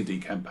game, D&D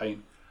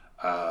campaign,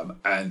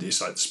 and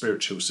it's like the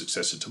spiritual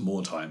successor to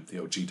Mordheim, the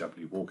old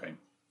GW war game.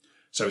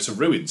 So it's a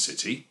ruined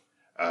city,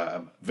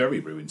 very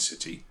ruined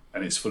city,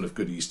 and it's full of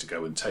goodies to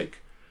go and take.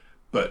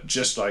 But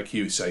just like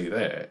you say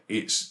there,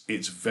 it's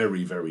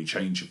very, very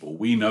changeable.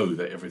 We know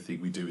that everything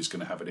we do is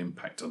going to have an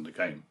impact on the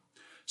game.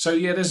 So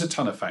yeah, there's a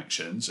ton of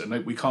factions,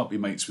 and we can't be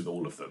mates with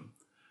all of them.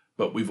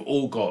 But we've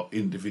all got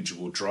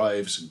individual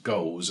drives and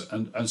goals,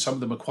 and some of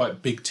them are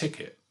quite big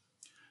ticket.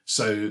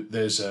 So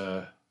there's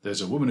a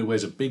woman who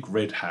wears a big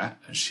red hat,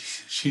 and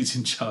she's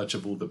in charge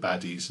of all the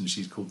baddies, and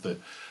she's called the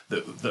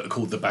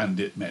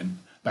bandits men,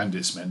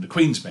 the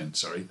Queen's men.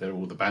 Sorry, they're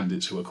all the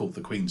bandits who are called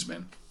the Queen's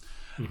men.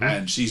 Mm-hmm.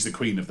 And she's the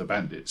queen of the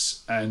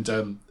bandits, and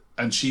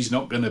she's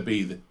not going to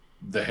be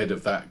the head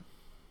of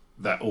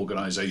that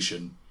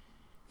organisation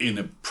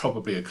in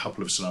probably a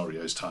couple of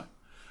scenarios' time.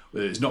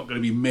 It's not going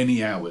to be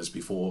many hours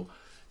before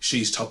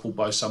she's toppled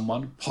by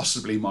someone,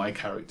 possibly my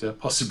character,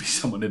 possibly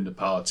someone in the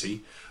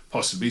party,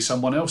 possibly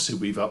someone else who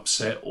we've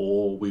upset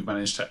or we've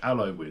managed to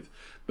ally with.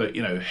 But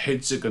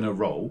heads are going to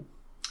roll,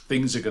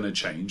 things are going to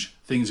change,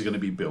 things are going to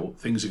be built,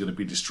 things are going to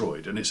be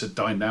destroyed, and it's a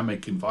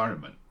dynamic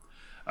environment.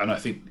 And I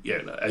think,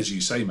 as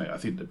you say, mate, I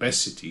think the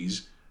best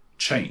cities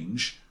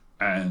change,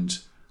 and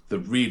the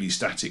really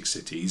static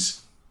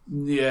cities,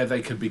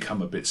 they can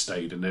become a bit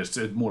staid, and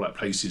they're more like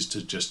places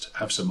to just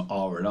have some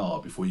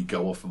R&R before you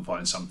go off and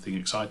find something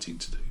exciting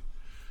to do.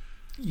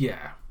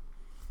 Yeah.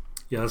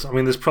 Yeah,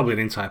 there's probably an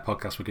entire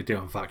podcast we could do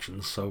on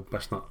factions, so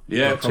best not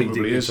go too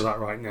deep into that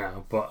right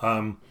now. But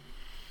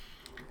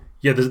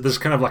there's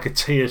kind of like a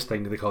tiers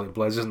thing they call it in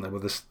Blaze, isn't there? Where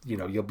this,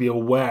 you'll be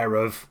aware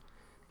of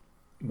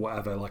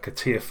whatever, like a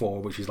tier 4,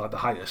 which is like the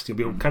highest. You'll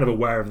be kind of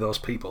aware of those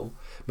people,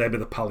 maybe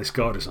the Palace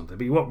Guard or something,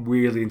 but you won't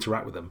really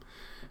interact with them.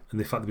 And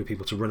the fact there'll be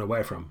people to run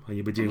away from, and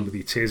you'll be dealing with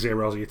your tier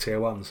 0s or your tier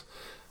 1s.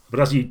 But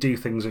as you do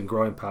things and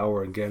grow in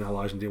power and gain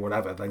allies and do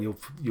whatever, then you'll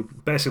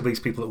basically these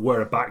people that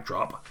were a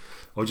backdrop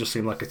or just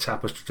seem like a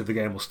tapestry to the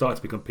game will start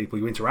to become people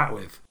you interact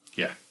with.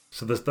 Yeah.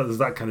 So there's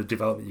that kind of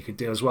development you can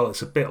do as well.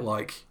 It's a bit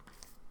like,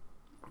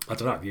 I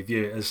don't know, if you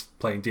view it as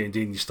playing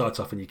D&D and you start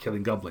off and you're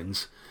killing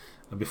goblins,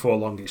 and before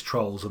long it's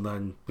trolls, and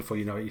then before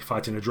you know it you're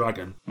fighting a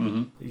dragon.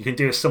 Mm-hmm. You can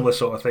do a similar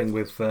sort of thing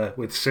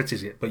with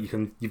cities, but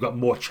you've got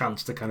more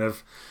chance to kind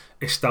of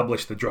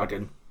establish the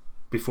dragon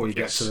before you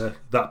get to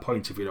that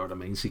point, if you know what I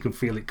mean. So you can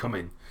feel it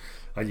coming,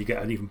 and you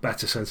get an even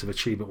better sense of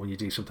achievement when you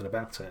do something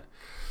about it.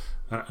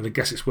 And I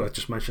guess it's worth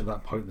just mentioning at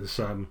that point, there's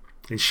in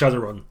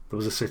Shadowrun there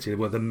was a city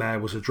where the mayor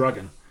was a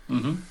dragon.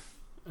 Mm-hmm.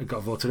 And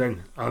got voted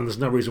in, and there's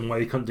no reason why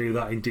you couldn't do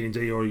that in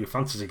D&D or your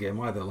fantasy game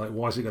either. Like,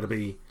 why is it going to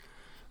be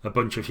a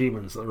bunch of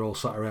humans that are all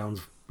sat around,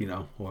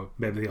 or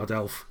maybe the odd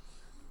elf,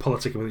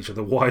 politicking with each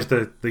other? Why is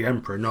the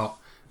emperor not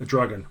a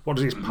dragon? What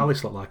does his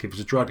palace look like if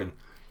it's a dragon?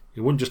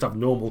 You wouldn't just have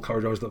normal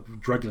corridors that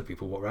regular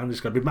people walk around. It's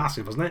going to be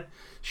massive, isn't it?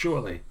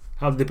 Surely.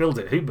 How did they build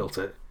it? Who built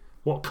it?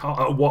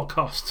 At what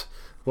cost?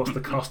 What's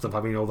the cost of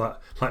having all that,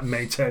 like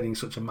maintaining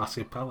such a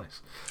massive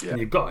palace? Yeah. And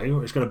you've got it,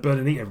 it's going to burn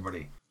and eat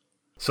everybody.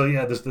 So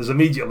yeah, there's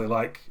immediately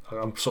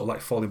I'm sort of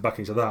like falling back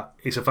into that.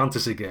 It's a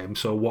fantasy game,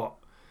 so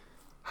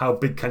how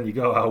big can you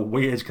go? How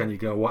weird can you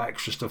go? What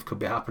extra stuff could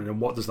be happening,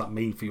 and what does that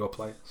mean for your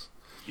players?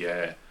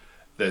 Yeah,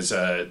 there's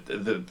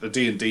the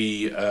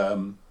D&D,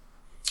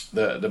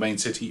 the main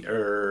city,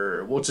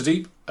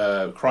 Waterdeep,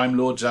 Crime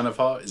Lord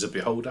Xanathar is a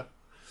beholder.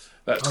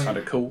 That's kind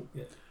of cool.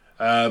 Yeah.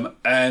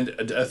 And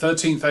a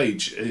 13th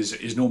Age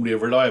is normally a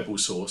reliable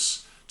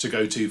source to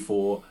go to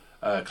for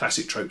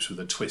classic tropes with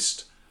a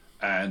twist.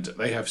 And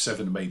they have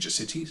 7 major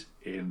cities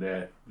in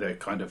their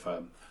kind of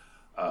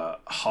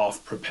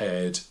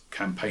half-prepared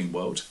campaign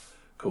world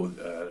called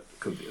the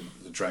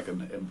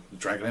Dragon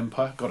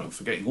Empire. God, I'm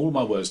forgetting all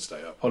my words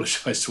today. I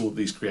apologise to all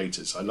these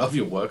creators. I love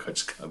your work. I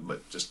just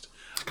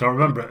can't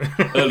remember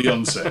it. Early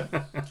onset.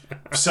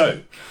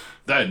 So,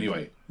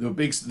 anyway, the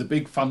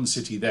big fun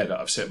city there that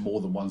I've set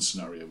more than one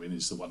scenario in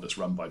is the one that's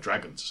run by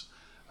dragons.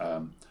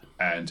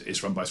 And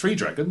it's run by 3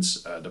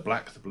 dragons, the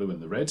black, the blue,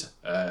 and the red.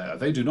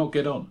 They do not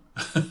get on.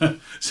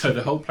 So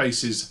the whole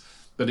place is...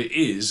 But it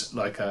is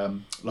like a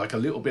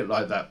little bit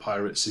like that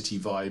Pirate City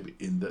vibe,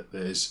 in that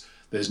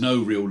there's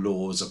no real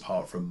laws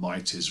apart from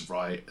might is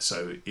right.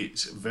 So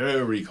it's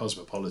very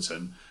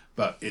cosmopolitan,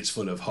 but it's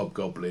full of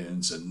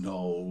hobgoblins and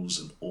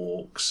gnolls and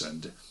orcs,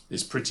 and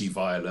it's pretty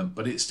violent.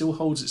 But it still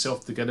holds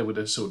itself together with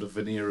a sort of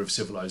veneer of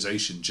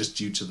civilization, just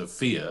due to the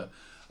fear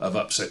of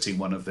upsetting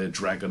one of their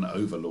dragon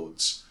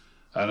overlords.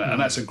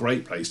 And that's a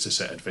great place to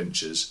set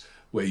adventures,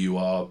 where you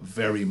are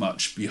very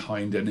much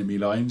behind enemy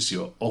lines.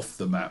 You're off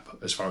the map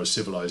as far as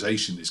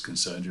civilization is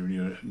concerned. You're in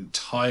an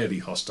entirely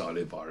hostile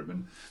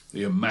environment.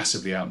 You're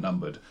massively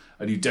outnumbered,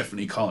 and you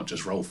definitely can't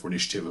just roll for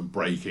initiative and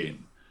break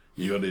in.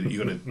 You got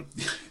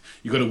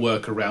to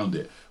work around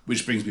it.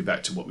 Which brings me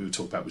back to what we were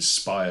talking about with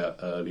Spire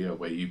earlier,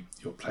 where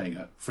you're playing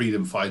a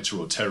freedom fighter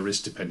or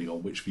terrorist, depending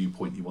on which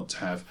viewpoint you want to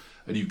have,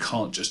 and you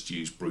can't just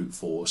use brute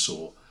force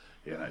or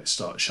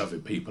start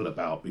shoving people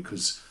about,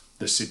 because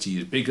the city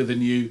is bigger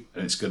than you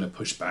and it's going to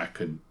push back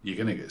and you're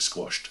going to get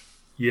squashed.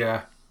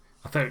 Yeah,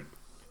 I think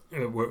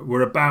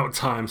we're about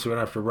time, so we're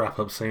going to have to wrap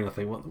up soon. I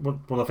think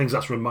one of the things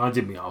that's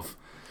reminded me of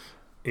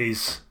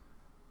is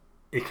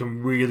it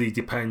can really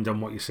depend on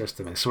what your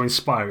system is. So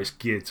Inspire is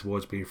geared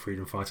towards being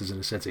freedom fighters in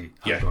a city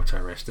and/or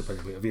terrorists,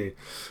 depending on your view.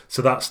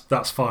 So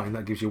that's fine.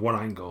 That gives you one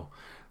angle.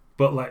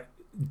 But like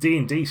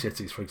D&D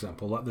cities, for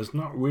example, like there's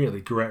not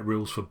really great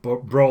rules for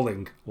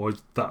brawling or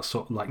that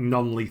sort of like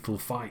non-lethal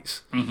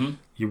fights. Mm-hmm.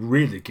 You're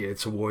really geared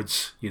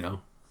towards,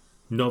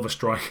 Nova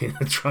striking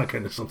a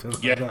dragon or something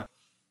like that.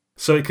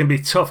 So it can be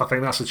tough. I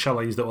think that's a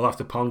challenge that we'll have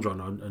to ponder on,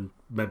 and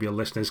maybe our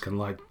listeners can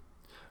like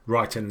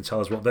write in and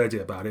tell us what they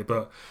do about it.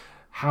 But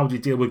how do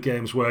you deal with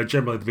games where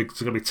generally there's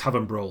going to be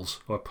tavern brawls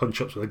or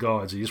punch-ups with the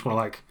guards? You just want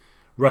to like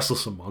wrestle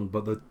someone,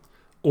 but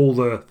all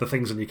the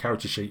things on your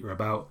character sheet are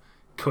about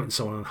cutting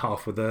someone in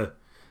half with a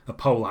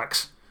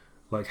poleaxe.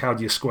 Like, how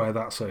do you square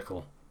that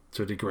circle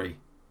to a degree?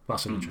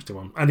 That's an interesting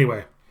one.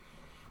 Anyway,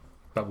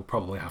 that will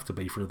probably have to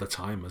be for another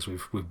time, as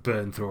we've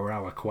burned through our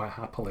hour quite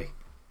happily.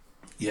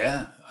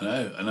 Yeah, I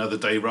know. Another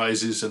day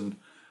rises and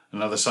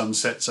another sun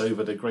sets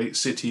over the great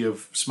city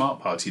of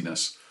smart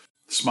partiness.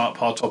 Smart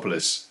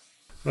Partopolis.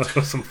 Or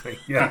something,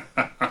 yeah.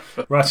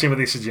 Write in with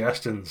these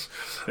suggestions.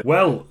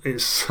 Well,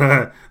 it's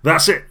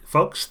that's it,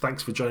 folks.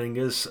 Thanks for joining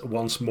us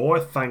once more.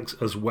 Thanks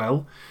as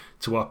well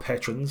to our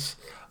patrons.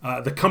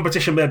 The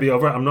competition may be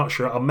over, I'm not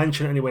sure. I'll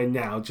mention it anyway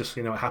now, just so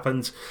you know what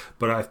happened.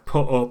 But I've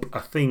put up a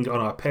thing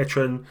on our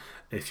Patreon.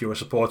 If you're a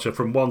supporter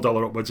from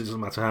 $1 upwards, it doesn't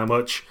matter how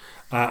much.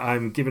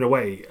 I'm giving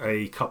away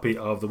a copy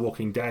of the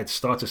Walking Dead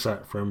starter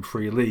set from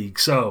Free League.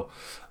 So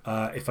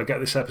if I get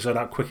this episode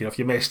out quick enough,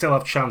 you may still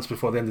have a chance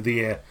before the end of the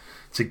year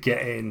to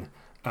get in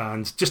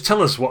and just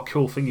tell us what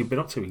cool thing you've been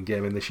up to in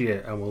gaming this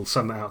year, and we'll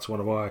send that out to one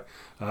of our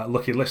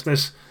lucky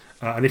listeners.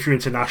 And if you're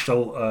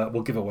international,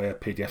 we'll give away a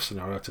PDF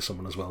scenario to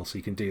someone as well, so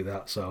you can do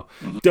that. So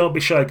don't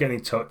be shy, get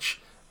in touch,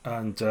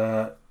 and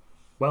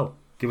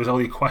give us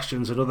all your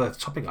questions and other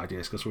topic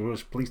ideas, because we're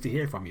always pleased to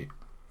hear from you.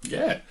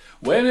 Yeah.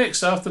 Where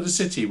next after the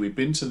city? We've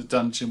been to the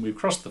dungeon, we've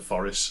crossed the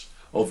forest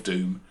of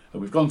doom,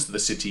 and we've gone to the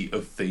city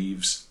of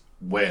thieves.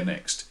 Where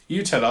next?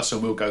 You tell us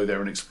and we'll go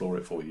there and explore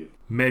it for you.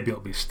 Maybe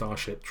it'll be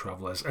Starship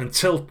Travelers.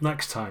 Until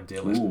next time,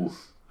 dear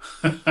listeners.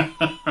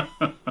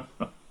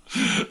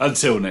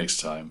 Until next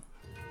time.